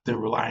tools, they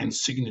rely on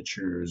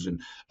signatures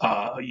and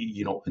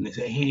they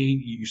say, hey,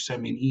 you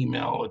send me an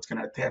email, it's got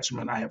an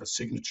attachment, I have a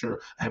signature,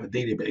 I have a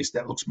database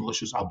that looks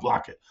malicious, I'll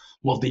block it.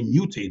 Well, they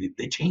mutate it,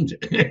 they change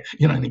it,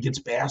 and it gets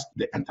past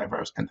the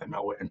antivirus,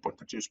 anti-malware, endpoint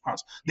detection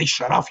response. They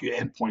shut off your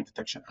endpoint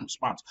detection and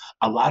response.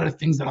 A lot of the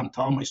things that I'm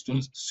telling my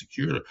students to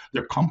secure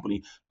their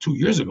company 2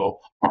 years ago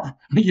are,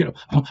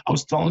 I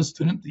was telling a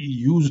student to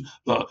use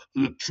the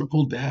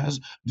triple DAS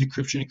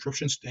decryption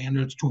encryption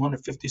standards,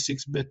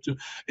 256-bit, and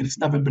it's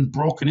never been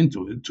broken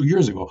into 2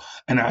 years ago.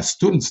 And a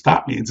student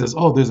stopped me and says,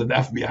 "Oh, there's an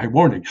FBI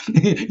warning."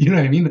 You know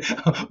what I mean?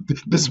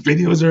 This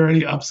video is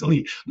already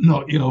obsolete.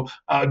 No,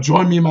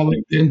 join me in my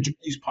LinkedIn, join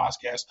these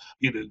podcasts.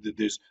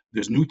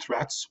 There's new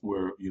threats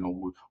where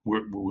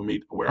we're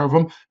made aware of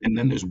them, and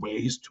then there's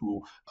ways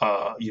to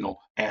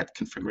add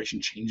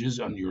configuration changes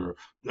on your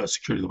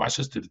security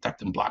devices to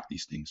detect and block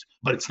these things.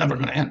 But it's never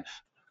going to end.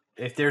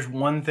 If there's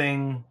one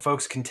thing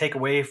folks can take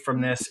away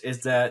from this,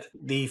 is that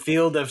the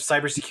field of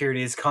cybersecurity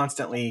is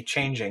constantly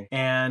changing.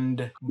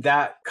 And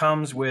that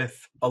comes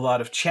with a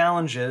lot of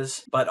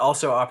challenges, but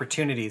also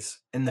opportunities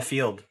in the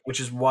field, which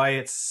is why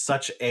it's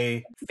such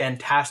a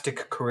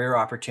fantastic career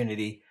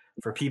opportunity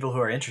for people who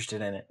are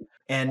interested in it.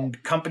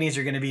 And companies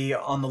are going to be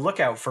on the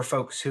lookout for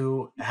folks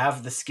who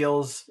have the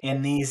skills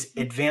in these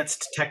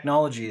advanced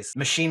technologies,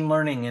 machine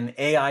learning and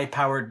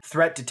AI-powered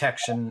threat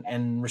detection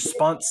and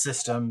response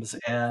systems.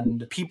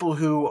 And people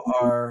who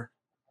are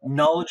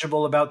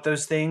knowledgeable about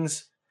those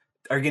things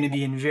are going to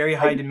be in very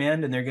high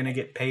demand, and they're going to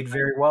get paid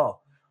very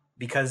well.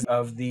 because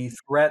of the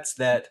threats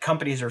that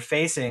companies are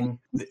facing.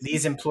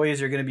 These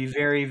employees are going to be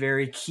very,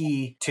 very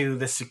key to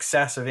the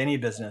success of any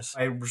business.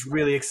 I was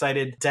really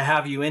excited to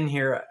have you in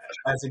here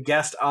as a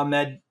guest,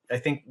 Ahmed. I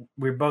think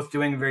we're both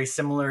doing a very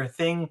similar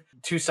thing,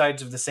 two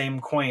sides of the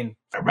same coin.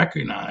 I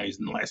recognize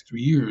in the last 3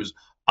 years,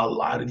 a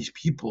lot of these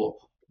people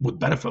would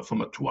benefit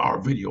from a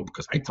 2-hour video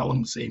because I tell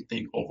them the same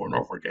thing over and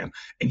over again.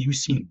 And you've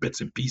seen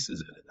bits and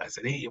pieces of it. I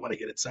said, hey, you want to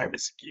get in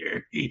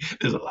cybersecurity?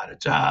 There's a lot of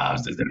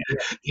jobs.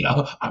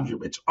 I'm your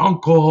rich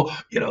uncle.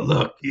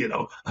 Look,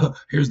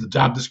 here's the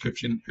job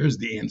description. Here's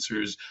the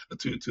answers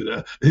to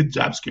the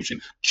job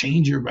description.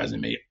 Change your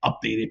resume,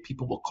 update it.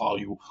 People will call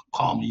you,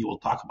 call me. We'll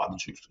talk about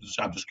the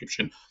job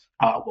description.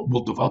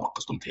 We'll develop a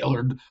custom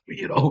tailored,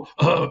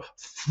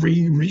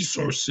 free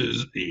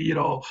resources,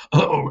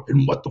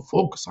 and what to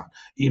focus on.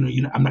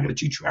 I'm not going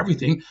to teach you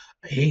everything.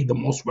 Hey, the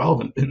most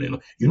relevant.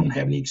 And you don't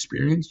have any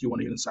experience. You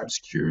want to get in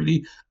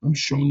cybersecurity. I'm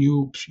showing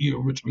you,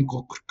 rich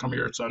uncle, come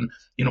here, son.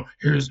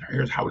 Here's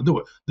how to do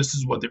it. This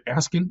is what they're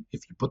asking.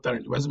 If you put that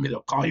in your resume,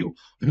 they'll call you.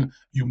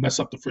 You mess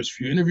up the first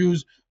few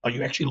interviews.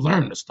 You actually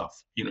learn the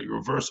stuff. You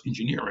reverse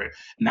engineer it.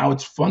 Now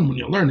it's fun when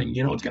you're learning.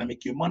 It's going to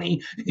make you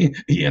money.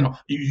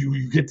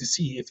 You get to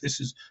see if this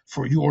is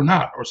for you or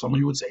not. Or some of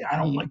you would say, I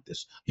don't like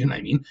this. You know what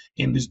I mean?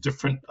 And there's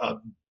different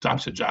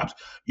types of jobs.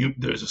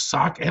 There's a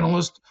SOC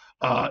analyst.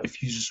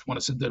 If you just want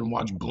to sit there and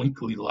watch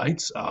blinkly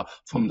lights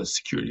from the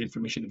security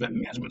information event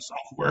management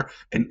software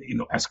and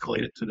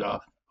escalate it to the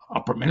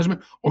upper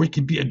management, or you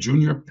could be a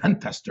junior pen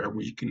tester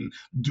where you can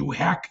do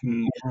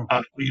hacking.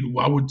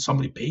 Why would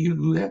somebody pay you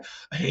to do that?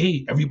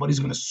 Hey, everybody's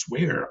going to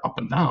swear up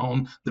and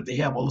down that they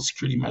have all the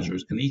security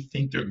measures and they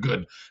think they're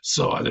good.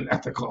 So as an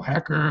ethical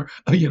hacker,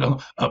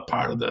 a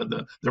part of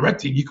the red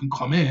team, you can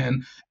come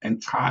in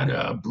and try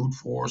to brute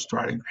force,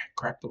 try to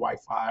crack the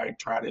Wi-Fi,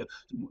 try to,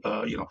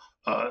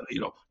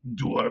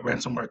 do a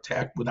ransomware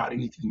attack without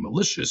anything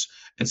malicious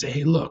and say,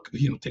 hey, look,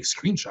 take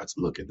screenshots.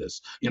 Look at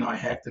this. I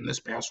hacked in this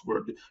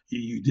password.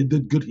 You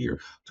did good here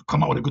to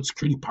come out with a good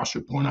security posture,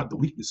 point out the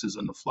weaknesses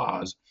and the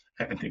flaws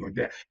and things like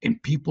that.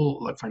 And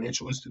people like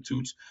financial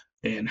institutes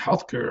and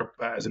healthcare,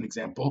 as an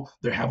example,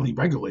 they're heavily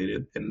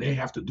regulated and they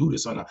have to do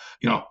this on a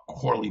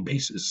quarterly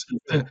basis.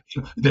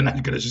 They're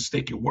not going to just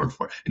take your word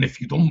for it. And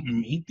if you don't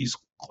meet these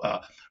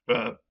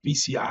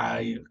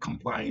BCI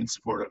compliance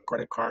for the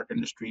credit card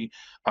industry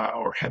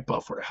or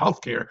HIPAA for the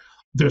healthcare,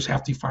 there's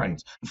hefty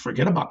fines. And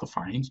forget about the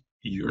fines.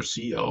 Your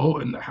CEO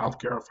in the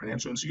healthcare or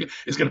financial industry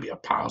is going to be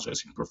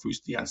apologizing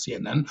profusely on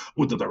CNN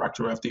with the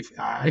director of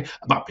FBI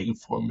about paying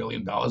 $4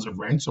 million of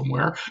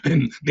ransomware,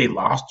 and they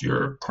lost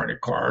your credit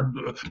card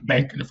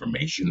bank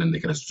information, and they're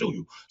going to sue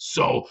you.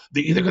 So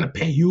they're either going to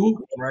pay you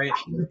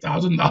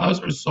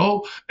 $100,000 or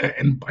so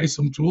and buy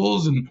some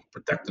tools and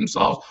protect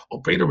themselves,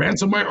 or pay the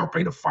ransomware or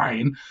pay the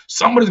fine.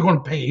 Somebody's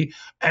going to pay,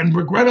 and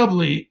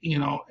regrettably,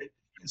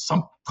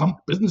 some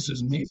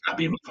businesses may not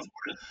be able to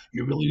afford it.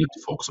 You really need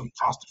to focus on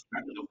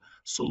cost-effective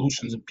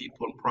solutions and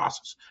people and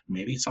process.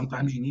 Maybe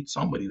sometimes you need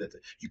somebody that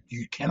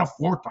you can't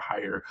afford to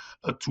hire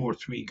 2 or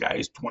 3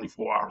 guys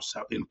 24 hours,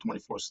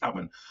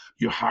 24/7.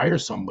 You hire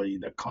somebody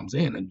that comes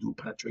in and do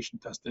penetration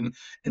testing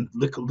and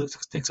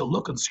takes a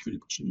look at the security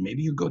question.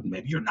 Maybe you're good,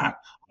 maybe you're not.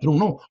 I don't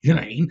know.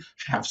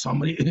 Have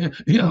somebody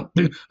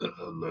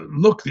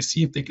look to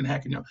see if they can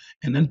hack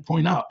and then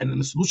point out. And then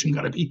the solution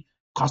got to be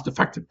cost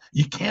effective.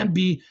 You can't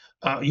be,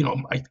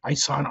 I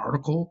saw an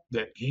article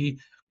that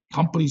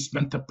companies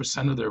spent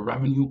 10% of their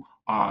revenue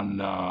on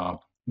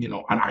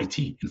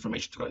IT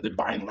information. They're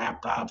buying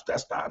laptops,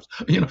 desktops.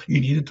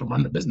 You need it to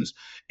run the business.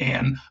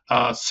 And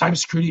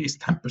cybersecurity is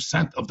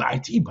 10% of the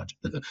IT budget.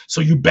 So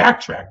you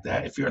backtrack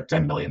that. If you're a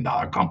 $10 million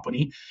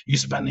company, you're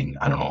spending,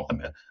 I don't know,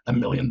 $1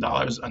 million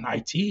on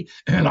IT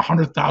and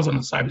 $100,000 on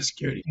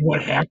cybersecurity.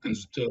 What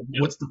happens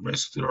what's the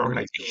risk to the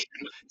organization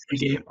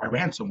if you get by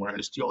ransomware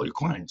and steal all your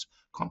clients?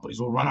 Companies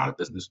will run out of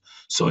business.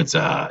 So it's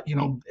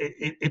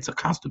it's a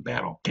constant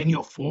battle. Can you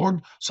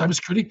afford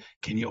cybersecurity?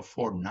 Can you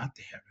afford not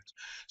to have it?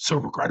 So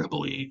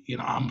regrettably,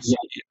 I'm seeing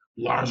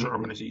larger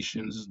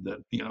organizations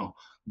that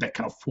that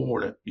can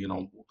afford it,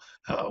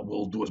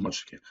 will do as much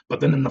as they can. But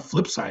then on the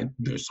flip side,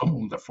 there's some of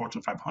them that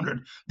Fortune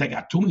 500 that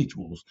got too many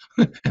tools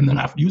and they're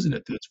not using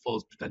it to its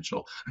fullest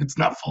potential. It's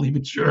not fully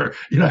mature.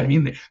 You know what I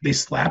mean? They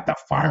slap that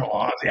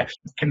firewall. They're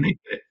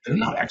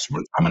not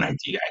experts. I'm an IT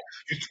guy.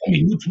 You told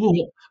me new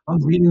tool.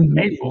 I'm reading the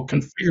manual,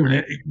 configuring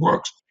it. It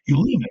works. You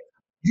leave it.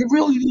 You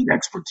really need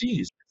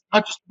expertise.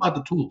 Not just about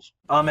the tools.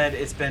 Ahmed,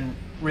 it's been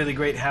really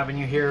great having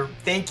you here.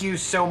 Thank you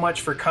so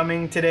much for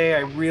coming today. I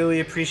really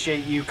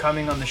appreciate you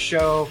coming on the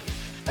show.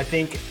 I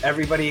think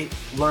everybody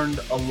learned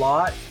a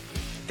lot.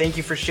 Thank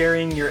you for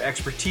sharing your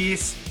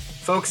expertise.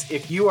 Folks,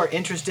 if you are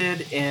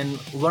interested in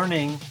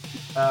learning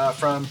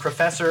from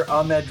Professor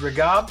Ahmed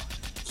Ragab,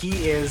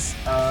 he is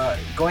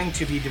going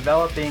to be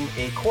developing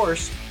a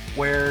course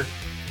where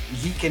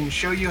he can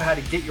show you how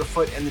to get your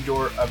foot in the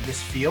door of this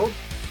field.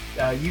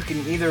 You can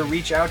either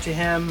reach out to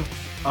him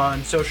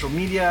on social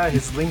media,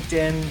 his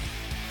LinkedIn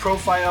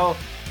profile.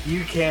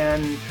 You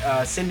can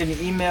send an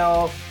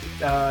email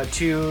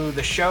to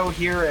the show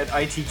here at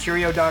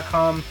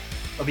ITcurio.com.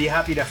 I'll be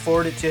happy to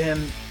forward it to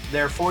him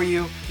there for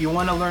you. If you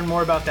want to learn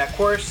more about that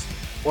course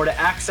or to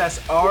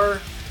access our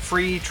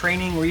free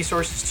training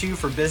resources too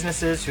for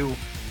businesses who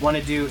want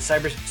to do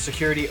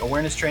cybersecurity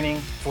awareness training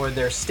for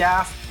their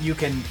staff, you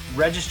can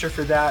register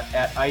for that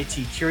at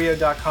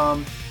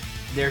ITcurio.com.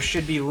 There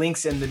should be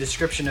links in the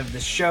description of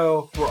this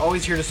show. We're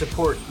always here to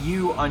support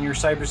you on your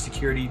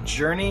cybersecurity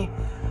journey.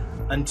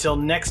 Until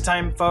next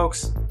time,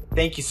 folks,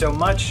 thank you so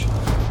much.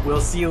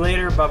 We'll see you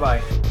later.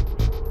 Bye-bye.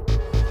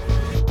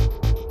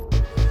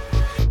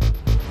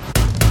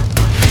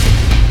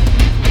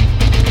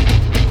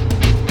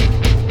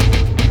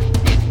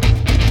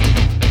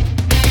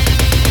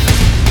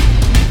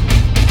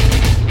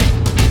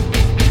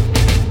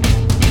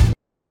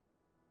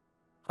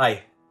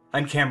 Hi,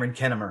 I'm Cameron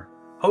Kennemer,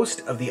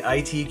 host of the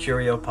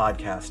ITcurio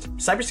Podcast.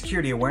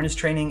 Cybersecurity awareness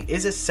training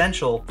is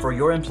essential for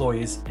your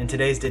employees in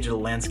today's digital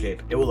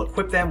landscape. It will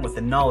equip them with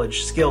the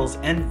knowledge, skills,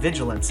 and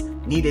vigilance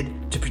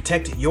needed to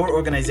protect your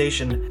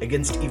organization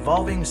against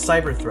evolving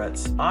cyber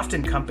threats.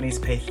 Often companies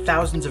pay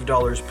thousands of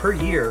dollars per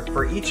year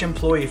for each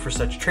employee for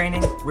such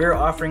training. We're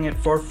offering it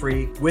for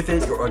free. With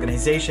it, your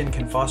organization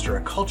can foster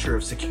a culture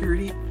of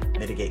security,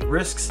 mitigate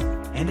risks,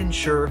 and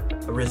ensure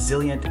a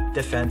resilient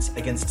defense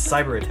against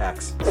cyber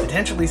attacks,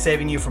 potentially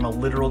saving you from a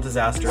literal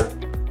disaster.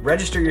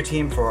 Register your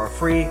team for our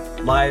free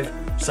live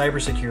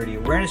cybersecurity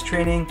awareness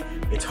training.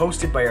 It's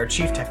hosted by our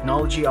Chief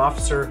Technology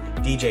Officer,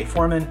 DJ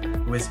Foreman,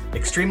 who is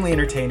extremely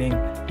entertaining.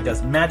 He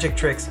does magic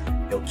tricks.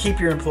 He'll keep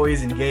your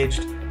employees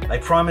engaged. I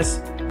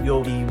promise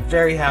you'll be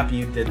very happy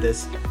you did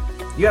this.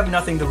 You have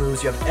nothing to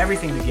lose. You have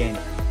everything to gain.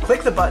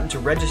 Click the button to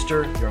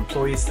register your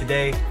employees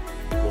today.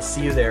 We'll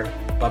see you there.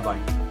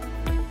 Bye-bye.